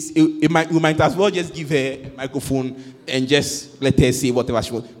 We might as well just give her a microphone and just let her say whatever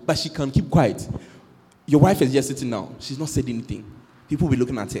she wants. But she can keep quiet. Your wife is just sitting down. She's not saying anything. People will be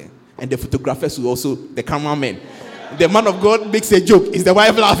looking at her. And the photographers will also, the cameraman. The man of God makes a joke. Is the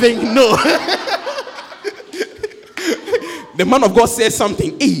wife laughing? No. The man of God says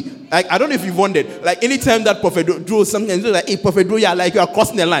something. Hey, like, I don't know if you've wondered. Like, anytime that Prophet Drew something, and like, hey, Prophet Drew, yeah, like you are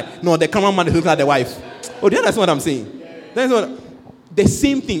crossing the line. No, the cameraman is looking at the wife. Oh, that's what I'm saying. That's what, the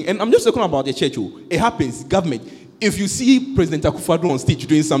same thing. And I'm just talking about the church. It happens, government. If you see President Akufo-Addo on stage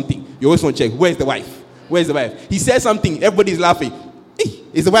doing something, you always want to check, where's the wife? Where's the wife? He says something, everybody's laughing. Hey,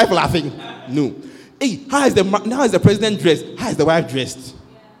 is the wife laughing? No. Hey, how is the president dressed? How is the wife dressed?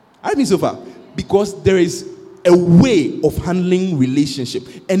 I mean, so far. Because there is a way of handling relationship.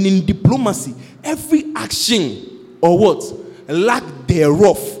 And in diplomacy, every action or what? Lack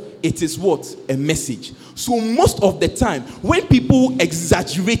thereof, it is what? A message. So most of the time, when people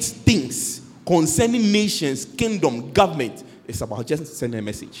exaggerate things concerning nations, kingdom, government, it's about just sending a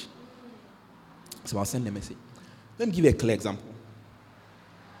message. It's about sending a message. Let me give you a clear example.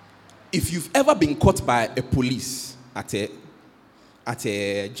 If you've ever been caught by a police at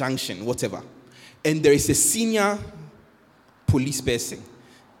a junction, whatever, and there is a senior police person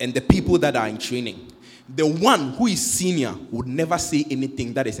and the people that are in training, the one who is senior would never say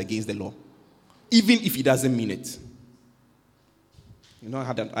anything that is against the law, even if he doesn't mean it. You know, I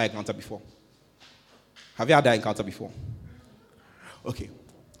had that encounter before. Have you had that encounter before? Okay.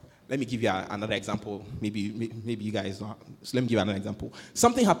 Let me give you another example. Maybe you guys know. So let me give you another example.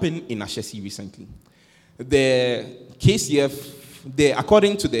 Something happened in Ashesi recently. The KCF,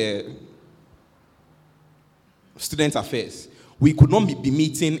 according to the student affairs, we could not be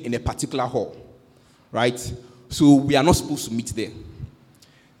meeting in a particular hall, right? So we are not supposed to meet there.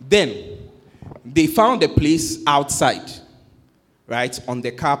 Then they found a place outside, right, on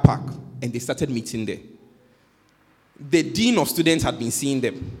the car park, and they started meeting there. The dean of students had been seeing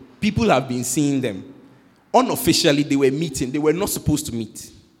them. People have been seeing them. Unofficially, they were meeting. They were not supposed to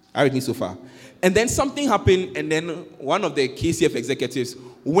meet. I read me so far. And then something happened, and then one of the KCF executives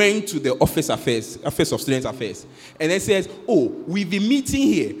went to the Office of Student Affairs, and then says, oh, we've been meeting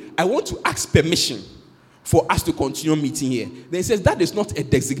here. I want to ask permission for us to continue meeting here. Then he says, that is not a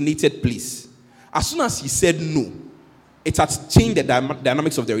designated place. As soon as he said no, it has changed the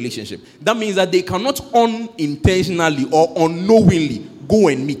dynamics of the relationship. That means that they cannot unintentionally or unknowingly go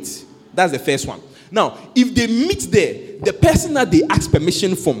and meet. That's the first one. Now, if they meet there, the person that they asked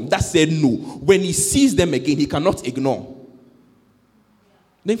permission from that said no, when he sees them again, he cannot ignore.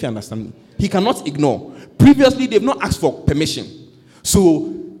 Don't you understand me? He cannot ignore. Previously, they've not asked for permission.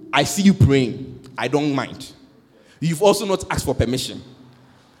 So, I see you praying. I don't mind. You've also not asked for permission.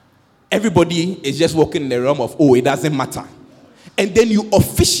 Everybody is just walking in the realm of, oh, it doesn't matter. And then you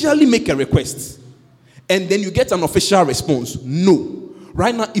officially make a request. and then you get an official response, no.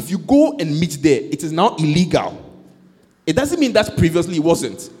 Right now, if you go and meet there, it is now illegal. It doesn't mean that previously it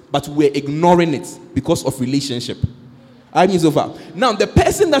wasn't, but we're ignoring it because of relationship. I mean, so far. Now, the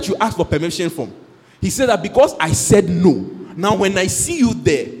person that you asked for permission from, he said that because I said no, now when I see you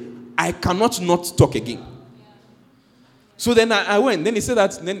there, I cannot not talk again. So then I went. Then he said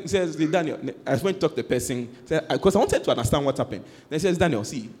that. Then he says, Daniel, I went to talk to the person because I wanted to understand what happened. Then he says, Daniel,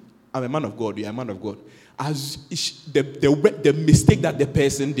 see, I'm a man of God. You're a man of God. As the mistake that the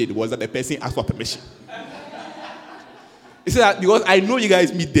person did was that the person asked for permission. He said that because I know you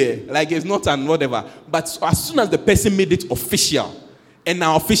guys meet there, like it's not and whatever. But as soon as the person made it official, and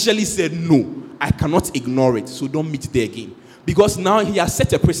I officially said no, I cannot ignore it. So don't meet there again. Because now he has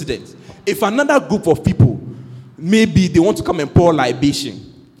set a precedent. If another group of people, maybe they want to come and pour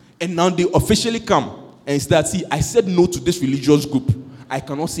libation, and now they officially come and start, see, I said no to this religious group. I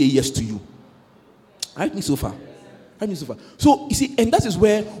cannot say yes to you. I think so far. So, you see, and that is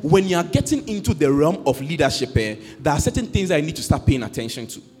where, when you are getting into the realm of leadership, there are certain things that you need to start paying attention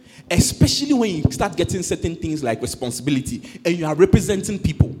to. Especially when you start getting certain things like responsibility, and you are representing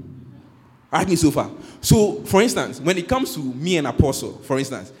people. I think so far. So, for instance, when it comes to me and Apostle, for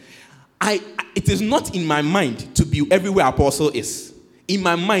instance, it is not in my mind to be everywhere Apostle is. In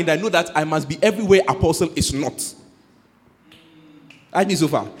my mind, I know that I must be everywhere Apostle is not. I think so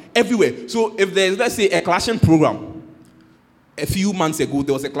far. Everywhere. So if there's, let's say, a clashing program, a few months ago,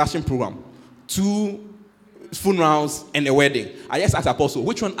 there was a clashing program. 2 funerals and a wedding. I just asked Apostle,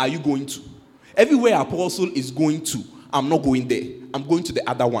 which one are you going to? Everywhere Apostle is going to, I'm not going there. I'm going to the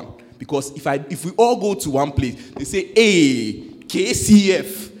other one. Because if we all go to one place, they say, hey,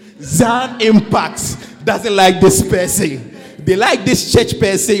 KCF, Zan Impact doesn't like this person. They like this church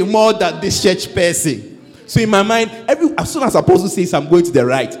person more than this church person. So in my mind, as soon as Apostle says I'm going to the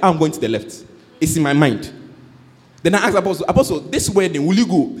right, I'm going to the left. It's in my mind. Then I ask Apostle, this wedding, will you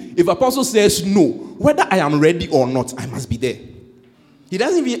go? If Apostle says no, whether I am ready or not, I must be there. He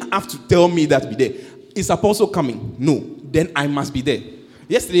doesn't even have to tell me that be there. Is Apostle coming? No. Then I must be there.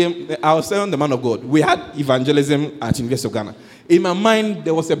 Yesterday, I was telling the man of God, we had evangelism at University of Ghana. In my mind,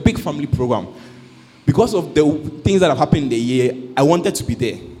 there was a big family program. Because of the things that have happened in the year, I wanted to be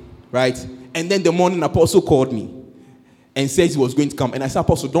there. Right? And then the morning, Apostle called me and said he was going to come. And I said,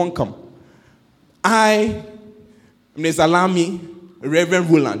 Apostle, don't come. Ms. Alami, Reverend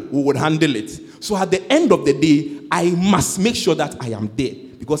Roland, we would handle it. So at the end of the day, I must make sure that I am there.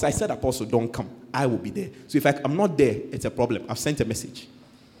 Because I said, Apostle, don't come. I will be there. So if I'm not there, it's a problem. I've sent a message.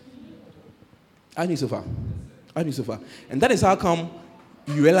 I think so far. And that is how come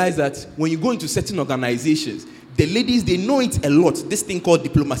you realize that when you go into certain organizations, the ladies, they know it a lot. This thing called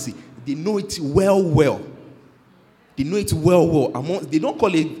diplomacy. They know it well. They know it well. They don't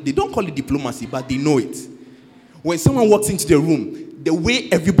call it diplomacy, but they know it. When someone walks into the room, the way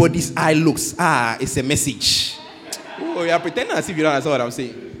everybody's eye looks, it's a message. Oh, you're pretending as if you don't understand what I'm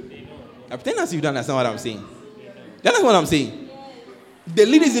saying. You're pretending as if you don't understand what I'm saying. That's what I'm saying. The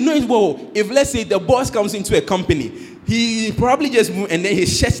leaders, they know it well. If, let's say, the boss comes into a company, he probably just moved and then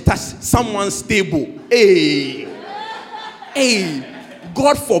his shirt touched someone's table. Hey,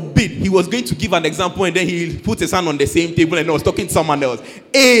 God forbid he was going to give an example and then he put his hand on the same table and was talking to someone else.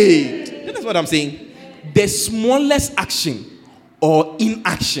 Hey, that's what I'm saying. The smallest action or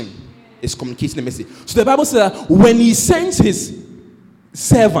inaction is communicating a message. So the Bible says that when he sent his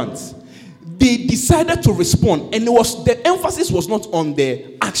servants, they decided to respond, and the emphasis was not on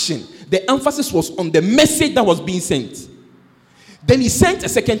the action. The emphasis was on the message that was being sent. Then he sent a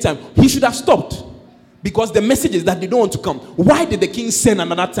second time. He should have stopped, because the message is that they don't want to come. Why did the king send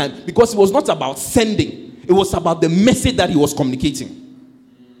another time? Because it was not about sending. It was about the message that he was communicating.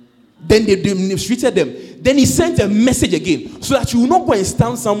 Then they mistreated them. Then he sent a message again, so that you will not go and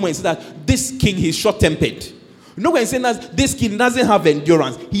stand somewhere and say that this king is short-tempered. You're not going to say that this king doesn't have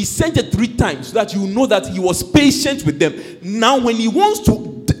endurance. He sent it 3 times so that you know that he was patient with them. Now when he wants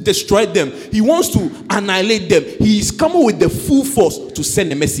to destroy them, he wants to annihilate them, he is coming with the full force to send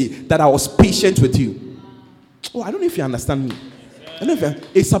a message that I was patient with you. Oh, I don't know if you understand me.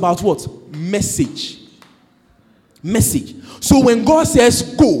 It's about what? Message. So when God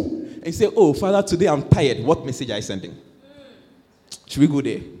says go, and you say, oh, Father, today I'm tired, what message are you sending? Should we go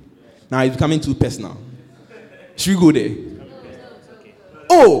there? Now it's becoming too personal. Should we go there?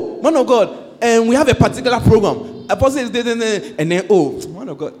 Oh, man of God, and we have a particular program. Apostle is there, and then, oh, man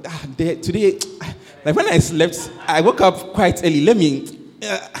of God, today, like when I slept, I woke up quite early.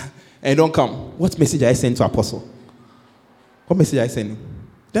 And don't come. What message I send to Apostle? What message I sending?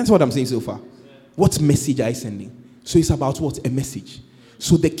 That's what I'm saying so far. What message are you sending? So it's about what? A message.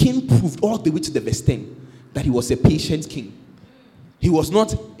 So the king proved all the way to the verse 10 that he was a patient king. He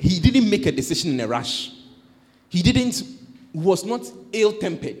didn't make a decision in a rush. He was not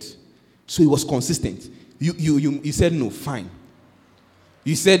ill-tempered. So he was consistent. You said no, fine.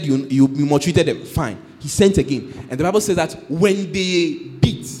 You said you maltreated them, fine. He sent again. And the Bible says that when they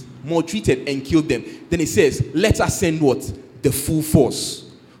beat, maltreated, and killed them, then it says, let us send what? The full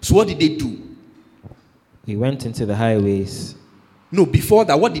force. So what did they do? He went into the highways. No, before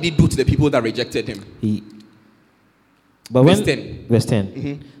that, what did he do to the people that rejected him? Verse 10.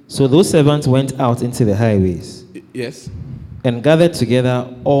 Mm-hmm. So those servants went out into the highways. Yes. And gathered together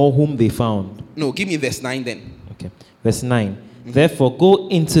all whom they found. No, give me verse 9 then. Okay. Verse 9. Mm-hmm. Therefore go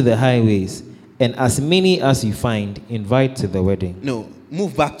into the highways, and as many as you find, invite to the wedding. No,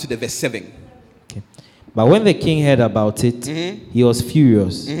 move back to the verse 7. Okay. But when the king heard about it, he was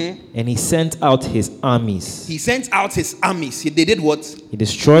furious, and he sent out his armies. He sent out his armies. They did what? He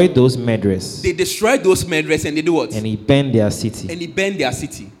destroyed those murderers. They destroyed those murderers, and they did what? And he burned their city.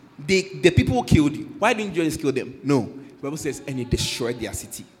 The people killed you. Why didn't you just kill them? No. The Bible says, and he destroyed their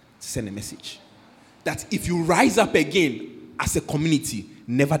city to send a message that if you rise up again as a community,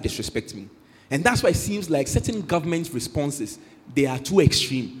 never disrespect me. And that's why it seems like certain government responses, they are too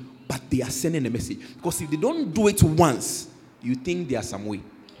extreme. But they are sending a message. Because if they don't do it once, you think they are some way.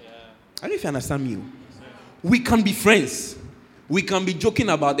 I don't know if you understand me. We can be friends. We can be joking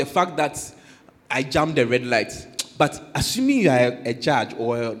about the fact that I jammed the red light. But assuming you are a judge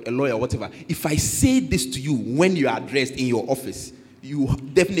or a lawyer or whatever, if I say this to you when you are addressed in your office, you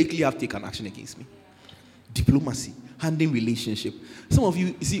definitely have taken action against me. Diplomacy, handling relationship. Some of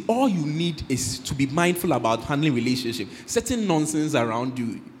you see, all you need is to be mindful about handling relationship. Certain nonsense around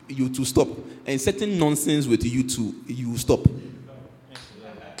you to stop, and certain nonsense with you stop. Do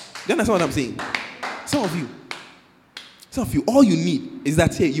you understand what I'm saying? Some of you, all you need is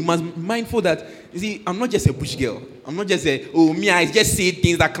that, hey, you must be mindful that, you see, I'm not just a bush girl. I'm not just I just say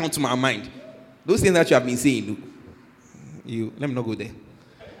things that come to my mind. Those things that you have been saying, let me not go there.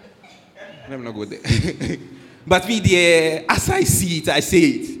 But as I see it, I say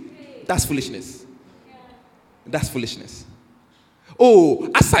it. That's foolishness. That's foolishness.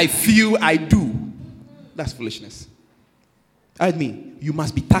 As I feel, I do. That's foolishness. I mean, you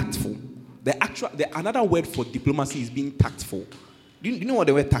must be tactful. Another word for diplomacy is being tactful. Do you know what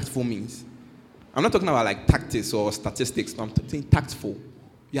the word tactful means? I'm not talking about like tactics or statistics. No, I'm saying tactful.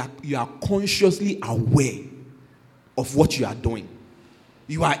 You are consciously aware of what you are doing.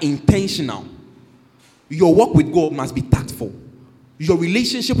 You are intentional. Your work with God must be tactful. Your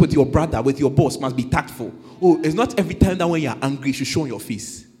relationship with your brother, with your boss must be tactful. It's not every time that when you're angry, you should show on your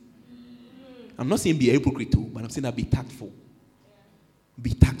face. I'm not saying be a hypocrite too, but I'm saying that be tactful.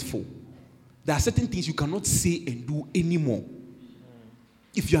 Be tactful. There are certain things you cannot say and do anymore.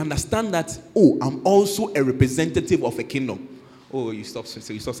 If you understand that, I'm also a representative of a kingdom. You stop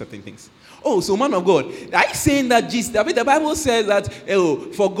certain things. So man of God, are you saying that Jesus, the Bible says that,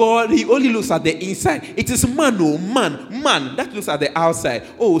 for God, he only looks at the inside. It is man that looks at the outside.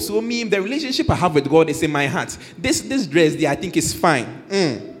 So me, the relationship I have with God is in my heart. This dress there, I think is fine.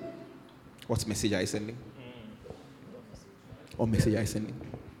 What message are you sending? What message are you sending?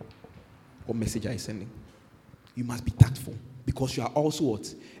 What message are you sending? You must be tactful because you are also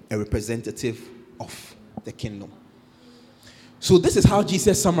what? A representative of the kingdom. So this is how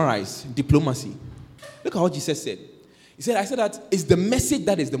Jesus summarized diplomacy. Look at what Jesus said. He said, I said that it's the message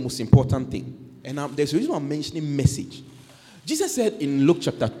that is the most important thing. And there's a reason I'm mentioning message. Jesus said in Luke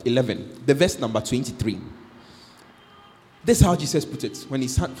chapter 11, the verse number 23. This is how Jesus put it when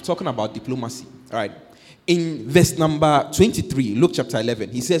he's talking about diplomacy. All right. In verse number 23, Luke chapter 11,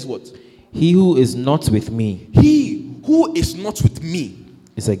 he says what? He who is not with me. He who is not with me.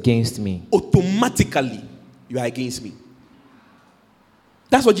 Is against me. Automatically, you are against me.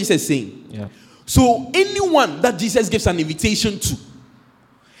 That's what Jesus is saying. Yeah. So anyone that Jesus gives an invitation to,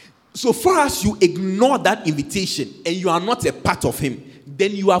 so far as you ignore that invitation and you are not a part of him,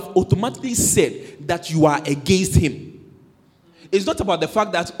 then you have automatically said that you are against him. It's not about the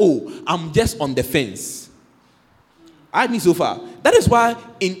fact that, I'm just on the fence. I mean, so far. That's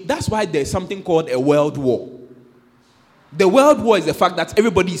why there's something called a world war. The world war is the fact that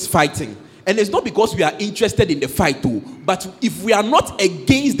everybody is fighting. And it's not because we are interested in the fight too, but if we are not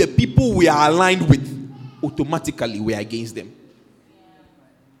against the people we are aligned with, automatically we are against them.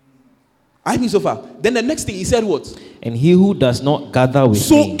 I mean, so far. Then the next thing he said what? And he who does not gather with me.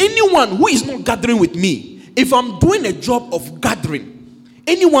 So anyone who is not gathering with me, if I'm doing a job of gathering,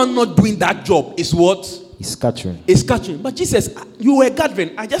 anyone not doing that job is what? Is scattering. Is scattering. But Jesus, you were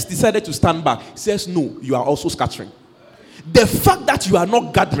gathering. I just decided to stand back. He says, no, you are also scattering. The fact that you are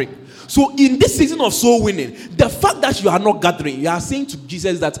not gathering. So in this season of soul winning, the fact that you are not gathering, you are saying to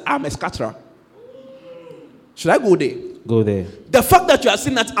Jesus that I'm a scatterer. Should I go there? Go there. The fact that you are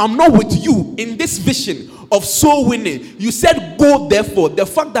saying that I'm not with you in this vision of soul winning, you said go therefore. The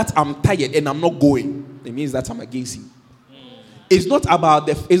fact that I'm tired and I'm not going, it means that I'm against you. It's not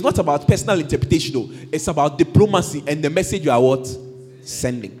about personal interpretation, though. It's about diplomacy and the message you are what?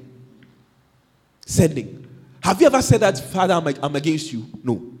 Sending. Have you ever said that, Father, I'm against you?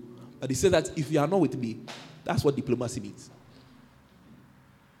 No. But he said that if you are not with me, that's what diplomacy means.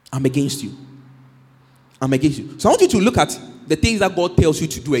 I'm against you. So I want you to look at the things that God tells you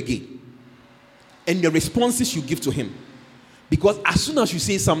to do again. And the responses you give to him. Because as soon as you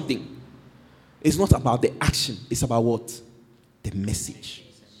say something, it's not about the action. It's about what? The message.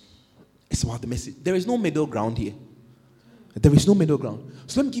 It's about the message. There is no middle ground here. There is no middle ground.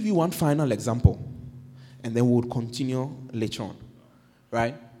 So let me give you one final example. And then we'll continue later on.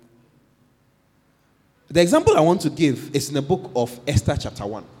 Right? The example I want to give is in the book of Esther chapter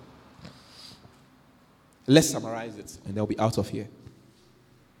 1. Let's summarize it and they'll be out of here.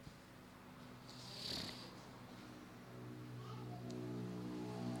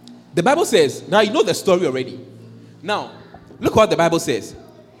 The Bible says, now you know the story already. Now, look what the Bible says.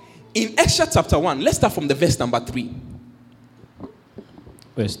 In Esther chapter 1, let's start from the verse number 3.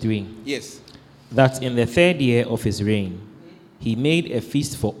 Verse 3. Yes. That in the 3rd year of his reign, he made a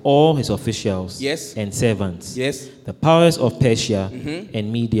feast for all his officials and servants, the powers of Persia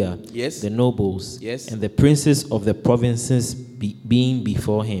and Media, the nobles, and the princes of the provinces being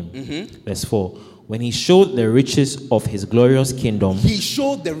before him. Verse 4. When he showed the riches of his glorious kingdom. He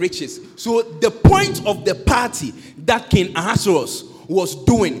showed the riches. So the point of the party that King Ahasuerus was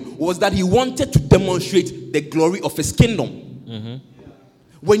doing was that he wanted to demonstrate the glory of his kingdom.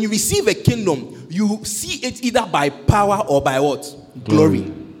 When you receive a kingdom, you see it either by power or by what?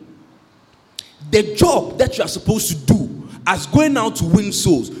 Glory. The job that you are supposed to do as going out to win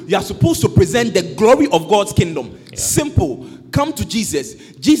souls, you are supposed to present the glory of God's kingdom. Simple. Come to Jesus.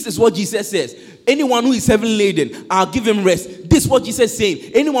 Jesus, what Jesus says. Anyone who is heavy laden, I'll give him rest. This is what Jesus is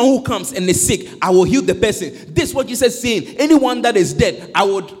saying. Anyone who comes and is sick, I will heal the person. This is what Jesus is saying. Anyone that is dead, they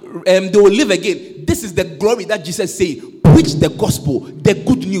will live again. This is the glory that Jesus is saying. Preach the gospel, the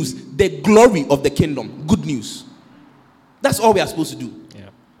good news, the glory of the kingdom. Good news. That's all we are supposed to do. Yeah.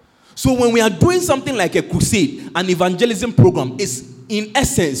 So when we are doing something like a crusade, an evangelism program, is in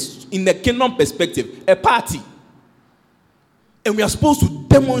essence, in the kingdom perspective, a party. And we are supposed to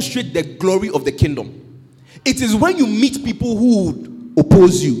demonstrate the glory of the kingdom. It is when you meet people who would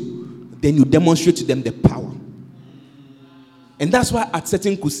oppose you, then you demonstrate to them the power. And that's why at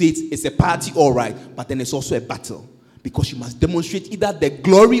certain crusades, it's a party, all right, but then it's also a battle. Because you must demonstrate either the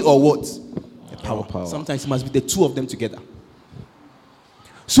glory or what? The power. Sometimes it must be the two of them together.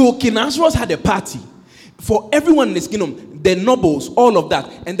 So King Ahasuerus had a party for everyone in his kingdom, the nobles, all of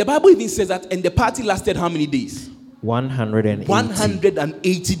that. And the Bible even says that, and the party lasted how many days? 180.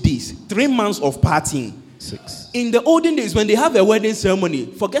 180 days. 3 months of partying. 6. In the olden days, when they have a wedding ceremony,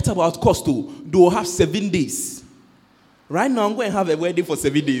 forget about cost too. They will have 7 days. Right now, I'm going to have a wedding for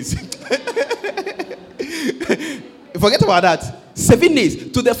 7 days. Forget about that. 7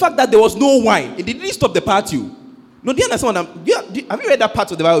 days. To the fact that there was no wine. It didn't stop the party. No, do you understand what have you read that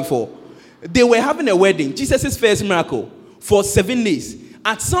part of the Bible before? They were having a wedding. Jesus' first miracle. For 7 days.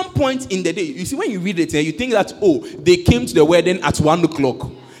 At some point in the day, you see when you read it, you think that, they came to the wedding at 1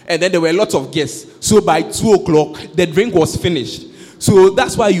 o'clock. And then there were lots of guests. So by 2 o'clock, the drink was finished. So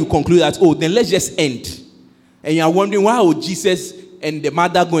that's why you conclude that, then let's just end. And you are wondering, why would Jesus and the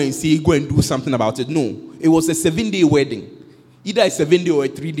mother go and do something about it? No. It was a 7-day wedding. Either a 7-day or a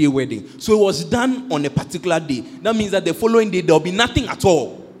 3-day wedding. So it was done on a particular day. That means that the following day, there will be nothing at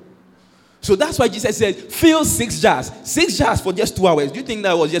all. So that's why Jesus said, fill 6 jars. 6 jars for just 2 hours. Do you think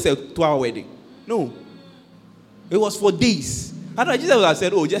that was just a 2-hour wedding? No. It was for days. Otherwise, Jesus would have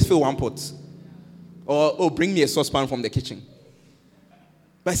said, just fill 1 pot. Or, bring me a saucepan from the kitchen.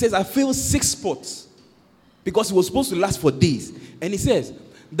 But he says, I filled 6 pots. Because it was supposed to last for days. And he says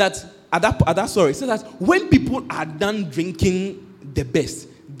that, it says that when people are done drinking the best,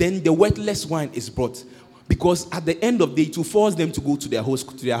 then the worthless wine is brought. Because at the end of the day, it will force them to go to their house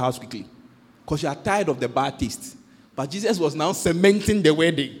quickly. Because you are tired of the bad taste. But Jesus was now cementing the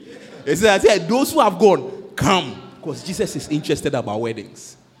wedding. He said, those who have gone, come. Because Jesus is interested about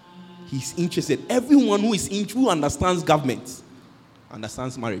weddings. He's interested. Everyone who understands government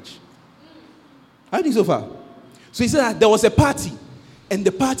understands marriage. How do you think so far? So he said that there was a party. And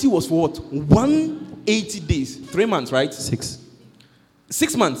the party was for what? 180 days. 3 months, right? 6.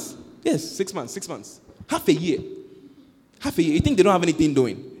 6 months. Yes, 6 months. 6 months. Half a year. Half a year. You think they don't have anything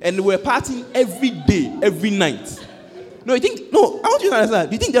doing? And we're partying every day, every night. No, you think, no, I want you to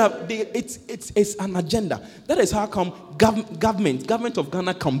understand. You think it's an agenda. That is how come government of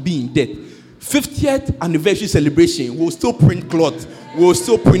Ghana can be in debt. 50th anniversary celebration, we'll still print cloth, we'll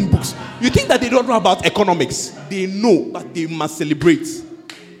still print books. You think that they don't know about economics? They know, but they must celebrate.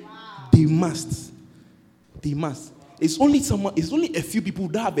 They must. It's only a few people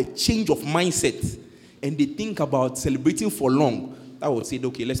that have a change of mindset and they think about celebrating for long. That would say,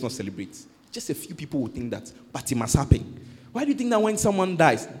 okay, let's not celebrate. Just a few people will think that, but it must happen. Why do you think that when someone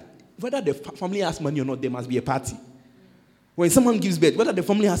dies, whether the family has money or not, there must be a party? When someone gives birth, whether the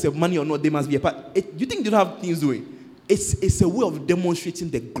family has money or not, there must be a party. You think they don't have things doing? It's a way of demonstrating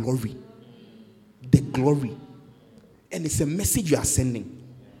the glory. The glory. And it's a message you are sending.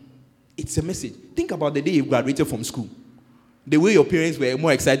 It's a message. Think about the day you graduated from school. The way your parents were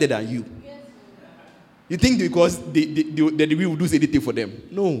more excited than you. You think because the degree will do anything for them?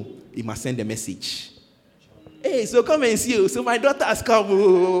 No. He must send a message. Hey, so come and see you. So my daughter has come.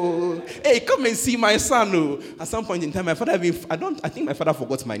 Oh. Hey, come and see my son. Oh. At some point in time, my father, I think my father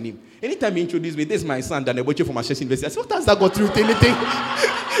forgot my name. Anytime he introduced me, this is my son, Dan Botchway from Manchester University. I said, what has that got to do with anything?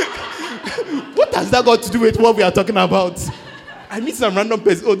 What has that got to do with what we are talking about? I meet some random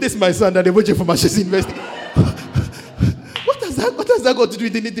person. Oh, this is my son, Dan Botchway from Manchester University. What has that got to do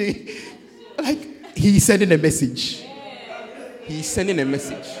with anything? Like, he's sending a message. He's sending a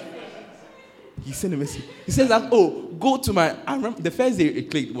message. He sent a message. He says that, go to my... I remember the first day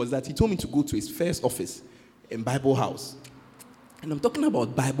it clicked was that he told me to go to his first office in Bible House. And I'm talking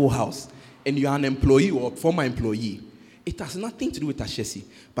about Bible House. And you're an employee or former employee. It has nothing to do with Ashesi.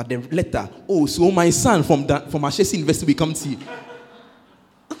 But the letter, so my son from Ashesi University will come to you.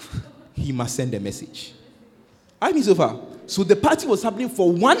 He must send a message. I mean so far. So the party was happening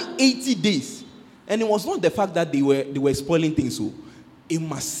for 180 days. And it was not the fact that they were spoiling things. So it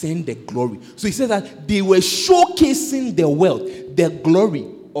must send the glory. So he says that they were showcasing the wealth, the glory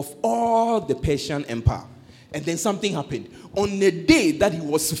of all the Persian Empire. And then something happened. On the day that he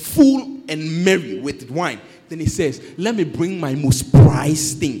was full and merry with wine, then he says, let me bring my most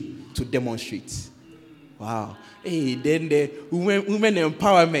prized thing to demonstrate. Wow. Hey, then the women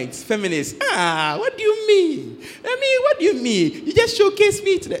empowerment, feminists. What do you mean? What do you mean? You just showcase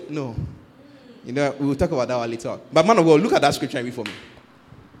me today. No. We'll talk about that one later on. But man of God, look at that scripture and read for me.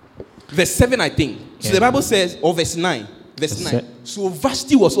 Verse 7, I think. So the Bible says, or verse 9. Verse 9. So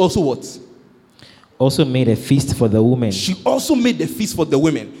Vashti was also what? Also made a feast for the women. She also made a feast for the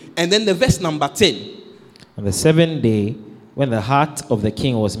women. And then the verse number 10. On the 7th day, when the heart of the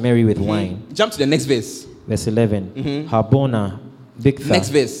king was merry with wine. Jump to the next verse. Verse 11. Harbona, Bigtha. Next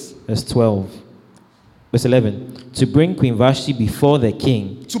verse. Verse 12. Verse 11. To bring Queen Vashti before the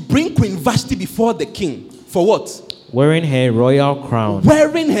king. To bring Queen Vashti before the king. For what? Wearing her royal crown.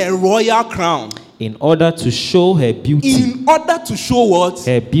 Wearing her royal crown. In order to show her beauty. In order to show what?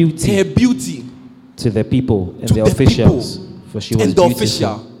 Her beauty. Her beauty. To the people and the officials. For she was beautiful.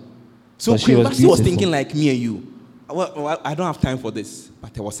 Official. So Queen Vashti was thinking like me and you. Well, I don't have time for this.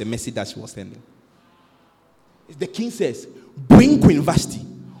 But there was a message that she was sending. The king says, bring Queen Vashti.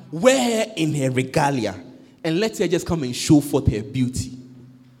 Wear her in her regalia. And let her just come and show forth her beauty.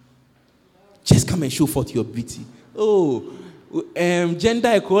 Just come and show forth your beauty.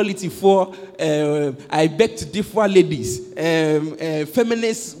 Gender equality for I beg to differ ladies,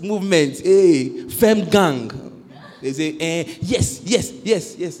 feminist movement, femme gang. They say,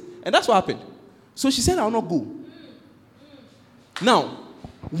 yes. And that's what happened. So she said, I'll not go. Now,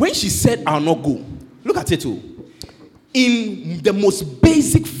 when she said, I'll not go, look at it too. In the most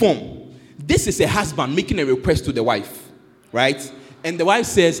basic form, this is a husband making a request to the wife, right? And the wife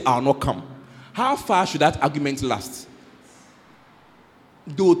says, I'll not come. How far should that argument last?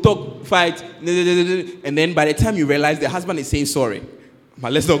 They'll talk, fight, and then by the time you realize the husband is saying sorry.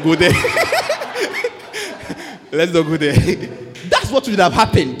 But let's not go there. Let's not go there. That's what should have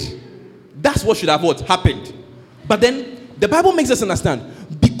happened. That's what should have happened. But then the Bible makes us understand,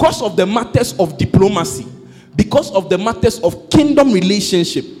 because of the matters of diplomacy, because of the matters of kingdom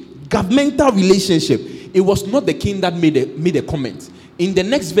relationship, governmental relationship, it was not the king that made a comment. In the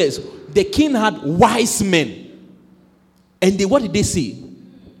next verse, the king had wise men. And what did they say?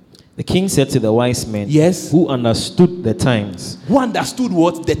 The king said to the wise men, yes, who understood the times. Who understood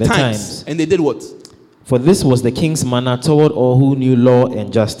what? The times. And they did what? For this was the king's manner toward all who knew law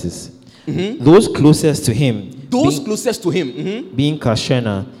and justice. Those closest to him. Being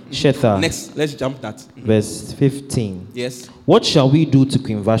Kashena, Shetha. Next, let's jump that. Verse 15. Yes. What shall we do to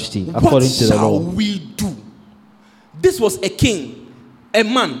Queen Vashti according to the law? What shall we do? This was a king, a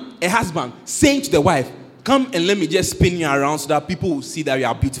man, a husband, saying to the wife, Come and let me just spin you around so that people will see that you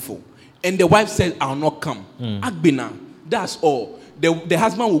are beautiful. And the wife said, I'll not come. Agbena, that's all. The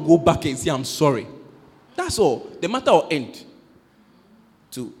husband will go back and say, I'm sorry. That's all. The matter will end.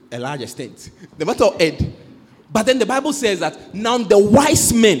 To a large extent. The matter will end. But then the Bible says that now the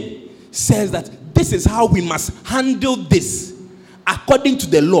wise men says that this is how we must handle this according to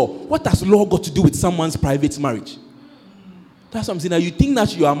the law. What has law got to do with someone's private marriage? That's what I'm saying. Now you think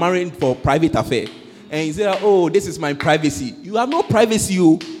that you are married for private affair. And you say, oh, this is my privacy. You have no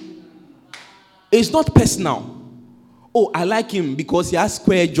privacy. It's not personal. Oh, I like him because he has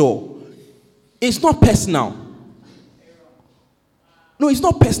square jaw. It's not personal. No, it's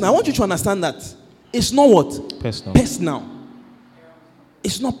not personal. I want you to understand that. It's not what? Personal.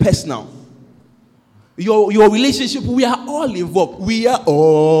 It's not personal. Your relationship, we are all involved. We are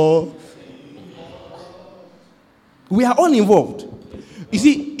all involved. You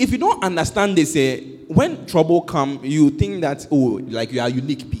see, if you don't understand this, when trouble comes, you think that, oh, like you are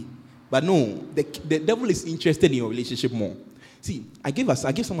unique. But no, the devil is interested in your relationship more. See, I give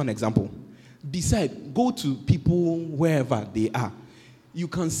someone an example. Decide, go to people wherever they are. You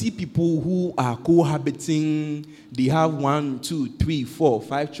can see people who are cohabiting, they have 1, 2, 3, 4,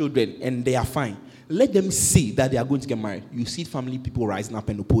 5 children, and they are fine. Let them see that they are going to get married. You see family people rising up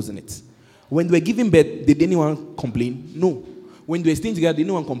and opposing it. When they were giving birth, did anyone complain? No. When they were staying together, did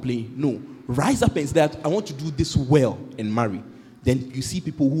anyone complain? No. Rise up and say that I want to do this well and marry. Then you see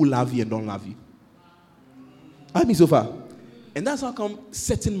people who love you and don't love you. I mean, so far. And that's how come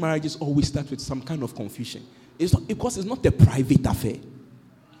certain marriages always start with some kind of confusion. It's not because it's not a private affair.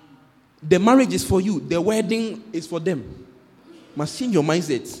 The marriage is for you. The wedding is for them. Must change your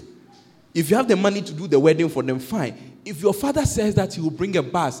mindset. If you have the money to do the wedding for them, fine. If your father says that he will bring a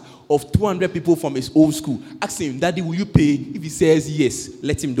bus of 200 people from his old school, ask him, Daddy, will you pay? If he says yes,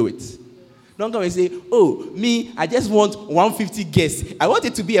 let him do it. Don't come and say, oh, me, I just want 150 guests. I want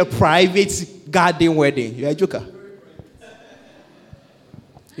it to be a private garden wedding. You're a joker.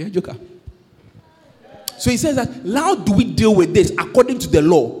 You're a joker. So he says that, how do we deal with this according to the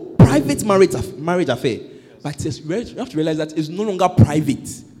law? Private marriage affair. But it says, you have to realize that it's no longer private.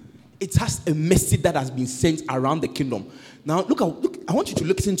 It has a message that has been sent around the kingdom. Now, look, I want you to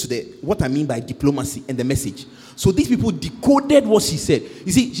look into what I mean by diplomacy and the message. So these people decoded what she said.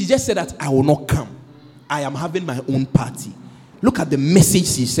 You see, she just said that I will not come. I am having my own party. Look at the message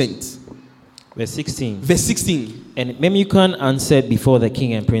she sent. Verse 16. Verse 16. And Memucan answered before the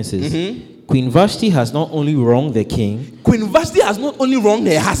king and princes, Queen Vashti has not only wronged the king. Queen Vashti has not only wronged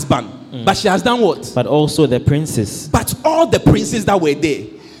her husband, but she has done what? But also the princes. But all the princes that were there.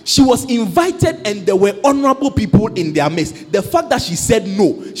 She was invited and there were honorable people in their midst. The fact that she said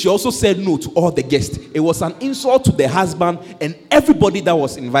no, she also said no to all the guests. It was an insult to the husband and everybody that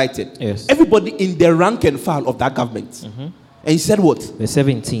was invited. Yes. Everybody in the rank and file of that government. And he said what? Verse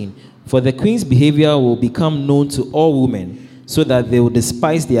 17. For the queen's behavior will become known to all women, so that they will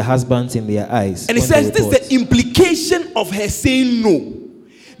despise their husbands in their eyes. And it says this is the implication of her saying no.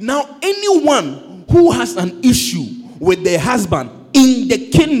 Now, anyone who has an issue with their husband in the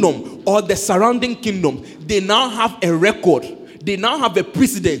kingdom or the surrounding kingdom, they now have a record. They now have a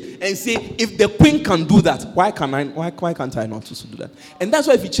precedent and say, if the queen can do that, why can't I not also do that? And that's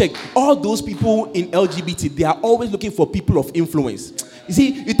why if you check, all those people in LGBT, they are always looking for people of influence. You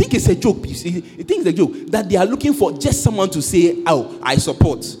see, you think it's a joke. You think it's a joke that they are looking for just someone to say, oh, I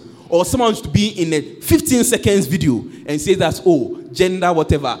support. Or someone to be in a 15 seconds video and say that, oh, gender,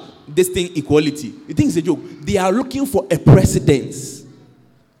 whatever, this thing, equality. You think it's a joke. They are looking for a precedence.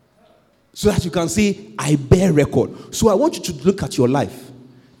 So that you can say, I bear record. So I want you to look at your life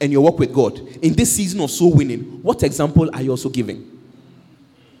and your work with God. In this season of soul winning, what example are you also giving?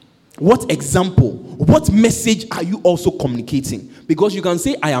 What example, what message are you also communicating? Because you can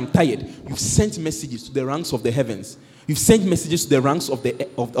say, I am tired. You've sent messages to the ranks of the heavens. You've sent messages to the ranks of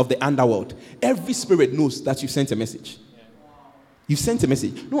the underworld. Every spirit knows that you've sent a message. You've sent a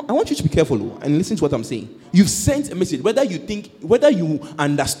message. No, I want you to be careful and listen to what I'm saying. You've sent a message. Whether you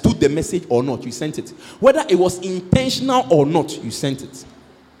understood the message or not, you sent it. Whether it was intentional or not, you sent it.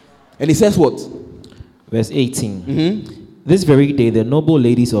 And it says what? Verse 18. This very day, the noble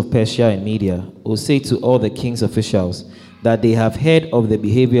ladies of Persia and Media will say to all the king's officials that they have heard of the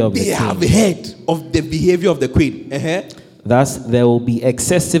behavior of the king. They have heard of the behavior of the queen. Thus, there will be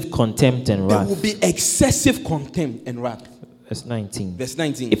excessive contempt and wrath. There will be excessive contempt and wrath. Verse 19. Verse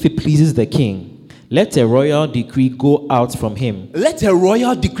 19. If it pleases the king, let a royal decree go out from him. Let a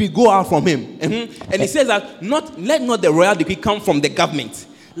royal decree go out from him. And it says that let not the royal decree come from the government.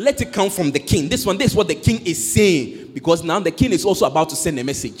 Let it come from the king. This is what the king is saying. Because now the king is also about to send a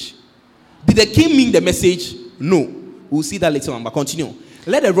message. Did the king mean the message? No. We'll see that later on, but continue.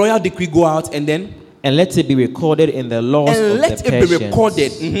 Let the royal decree go out and then? And let it be recorded in the laws of the Persians. And let it be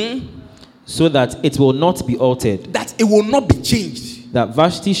recorded. Mm-hmm. So that it will not be altered. That it will not be changed. That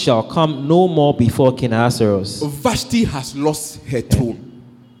Vashti shall come no more before King Ahasuerus. Vashti has lost her throne.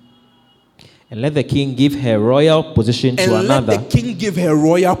 And let the king give her royal position to another. Let the king give her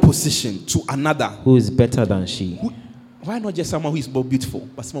royal position to another. Who is better than she. Why not just someone who is more beautiful,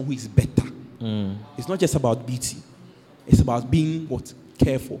 but someone who is better? It's not just about beauty. It's about being what?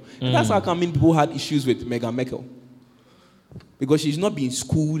 Careful. And that's how come people had issues with Meghan Markle. Because she's not being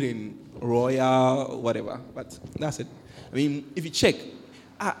schooled in royal whatever. But that's it. I mean, if you check,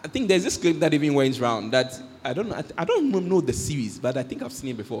 I think there's this clip that even went around that I don't know the series, but I think I've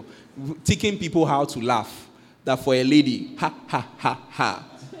seen it before. Teaching people how to laugh. That for a lady, ha ha ha ha.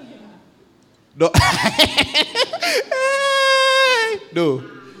 No. No.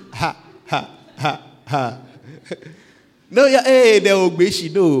 Ha ha ha ha. No, yeah, hey, there will be she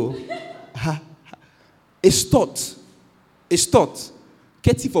no. Ha ha. It's taught. It's taught.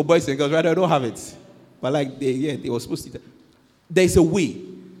 Katie for boys and girls, right? I don't have it. But like they were supposed to. There's a way.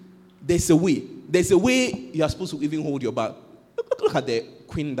 There's a way. There's a way you are supposed to even hold your bag. Look at the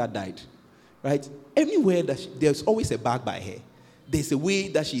queen that died. Right? Anywhere that there's always a bag by her. There's a way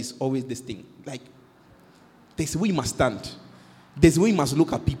that she's always this thing. Like, there's a way you must stand. There's a way you must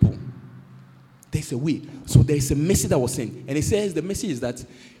look at people. There's a way. So there's a message that was sent. And it says the message is that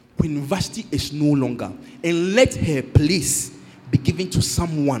Queen Vashti is no longer. And let her place be given to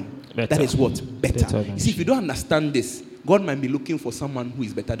someone better. That is what? Better. You see, if you don't understand this, God might be looking for someone who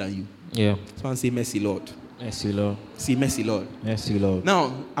is better than you. Yeah. Someone say, mercy, Lord. Mercy, Lord. See, mercy, Lord. Mercy, Lord.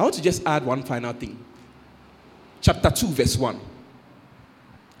 Now, I want to just add one final thing. Chapter 2, verse 1.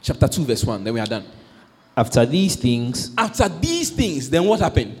 Chapter 2, verse 1. Then we are done. After these things, then what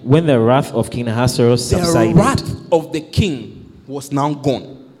happened? When the wrath of King Ahasuerus subsided, the wrath of the king was now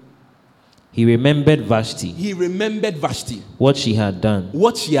gone. He remembered Vashti. What she had done.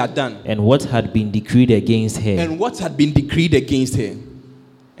 And what had been decreed against her.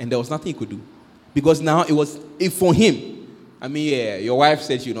 And there was nothing he could do. Because now it was for him. I mean, yeah, your wife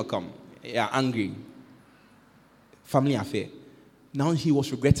said you not come. Yeah, angry. Family affair. Now he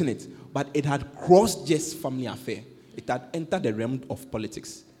was regretting it. But it had crossed just family affair. It had entered the realm of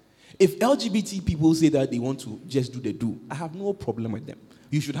politics. If LGBT people say that they want to just do the do, I have no problem with them.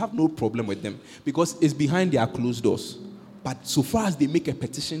 You should have no problem with them because it's behind their closed doors. But so far as they make a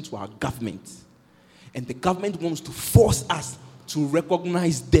petition to our government, and the government wants to force us to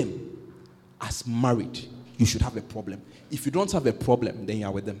recognize them as married, you should have a problem. If you don't have a problem, then you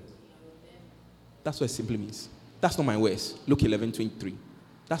are with them. That's what it simply means. That's not my words. Luke 11:23.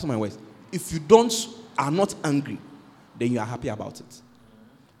 That's not my words. If you are not angry, then you are happy about it.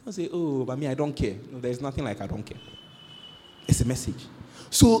 Don't say, oh, but me, I don't care. No, there's nothing like I don't care. It's a message.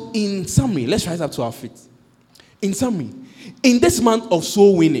 So, in summary, let's rise up to our feet. In summary, in this month of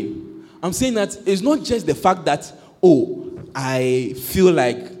soul winning, I'm saying that it's not just the fact that, oh, I feel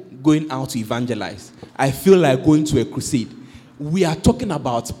like going out to evangelize. I feel like going to a crusade. We are talking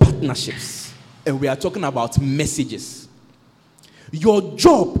about partnerships. And we are talking about messages. Your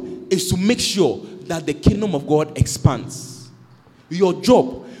job is to make sure that the kingdom of God expands. Your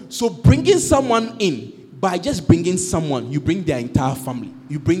job. So bringing someone in, by just bringing someone, you bring their entire family.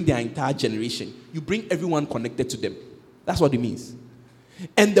 You bring their entire generation. You bring everyone connected to them. That's what it means.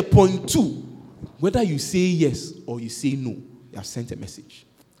 And the point 2, whether you say yes or you say no, you have sent a message.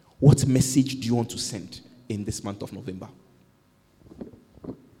 What message do you want to send in this month of November?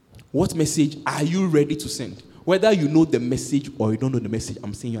 What message are you ready to send? Whether you know the message or you don't know the message,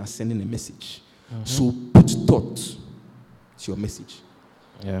 I'm saying you are sending a message. Mm-hmm. So put thought to your message.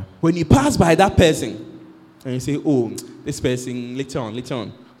 Yeah. When you pass by that person and you say, oh, this person, later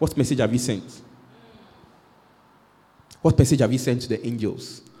on, what message have you sent? What message have you sent to the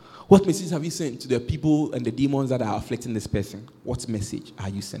angels? What message have you sent to the people and the demons that are afflicting this person? What message are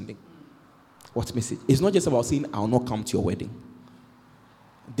you sending? What message? It's not just about saying, I'll not come to your wedding.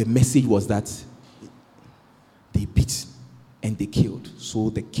 The message was that they beat and they killed. So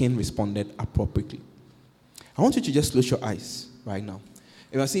the king responded appropriately. I want you to just close your eyes right now.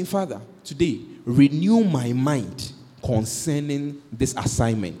 And you are saying, Father, today, renew my mind concerning this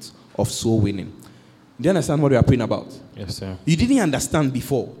assignment of soul winning. Do you understand what we are praying about? Yes, sir. You didn't understand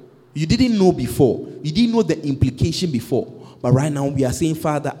before. You didn't know before. You didn't know the implication before. But right now, we are saying,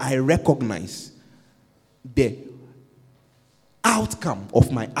 Father, I recognize the outcome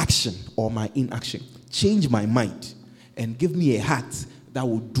of my action or my inaction. Change my mind and give me a heart that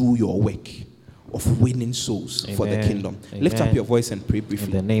will do your work. of winning souls for the kingdom. Amen. Lift up your voice and pray briefly.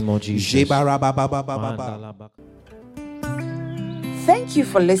 In the name of Jesus. Thank you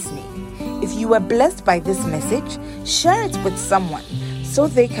for listening. If you were blessed by this message, share it with someone so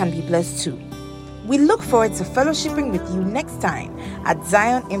they can be blessed too. We look forward to fellowshipping with you next time at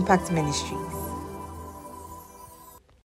Zion Impact Ministries.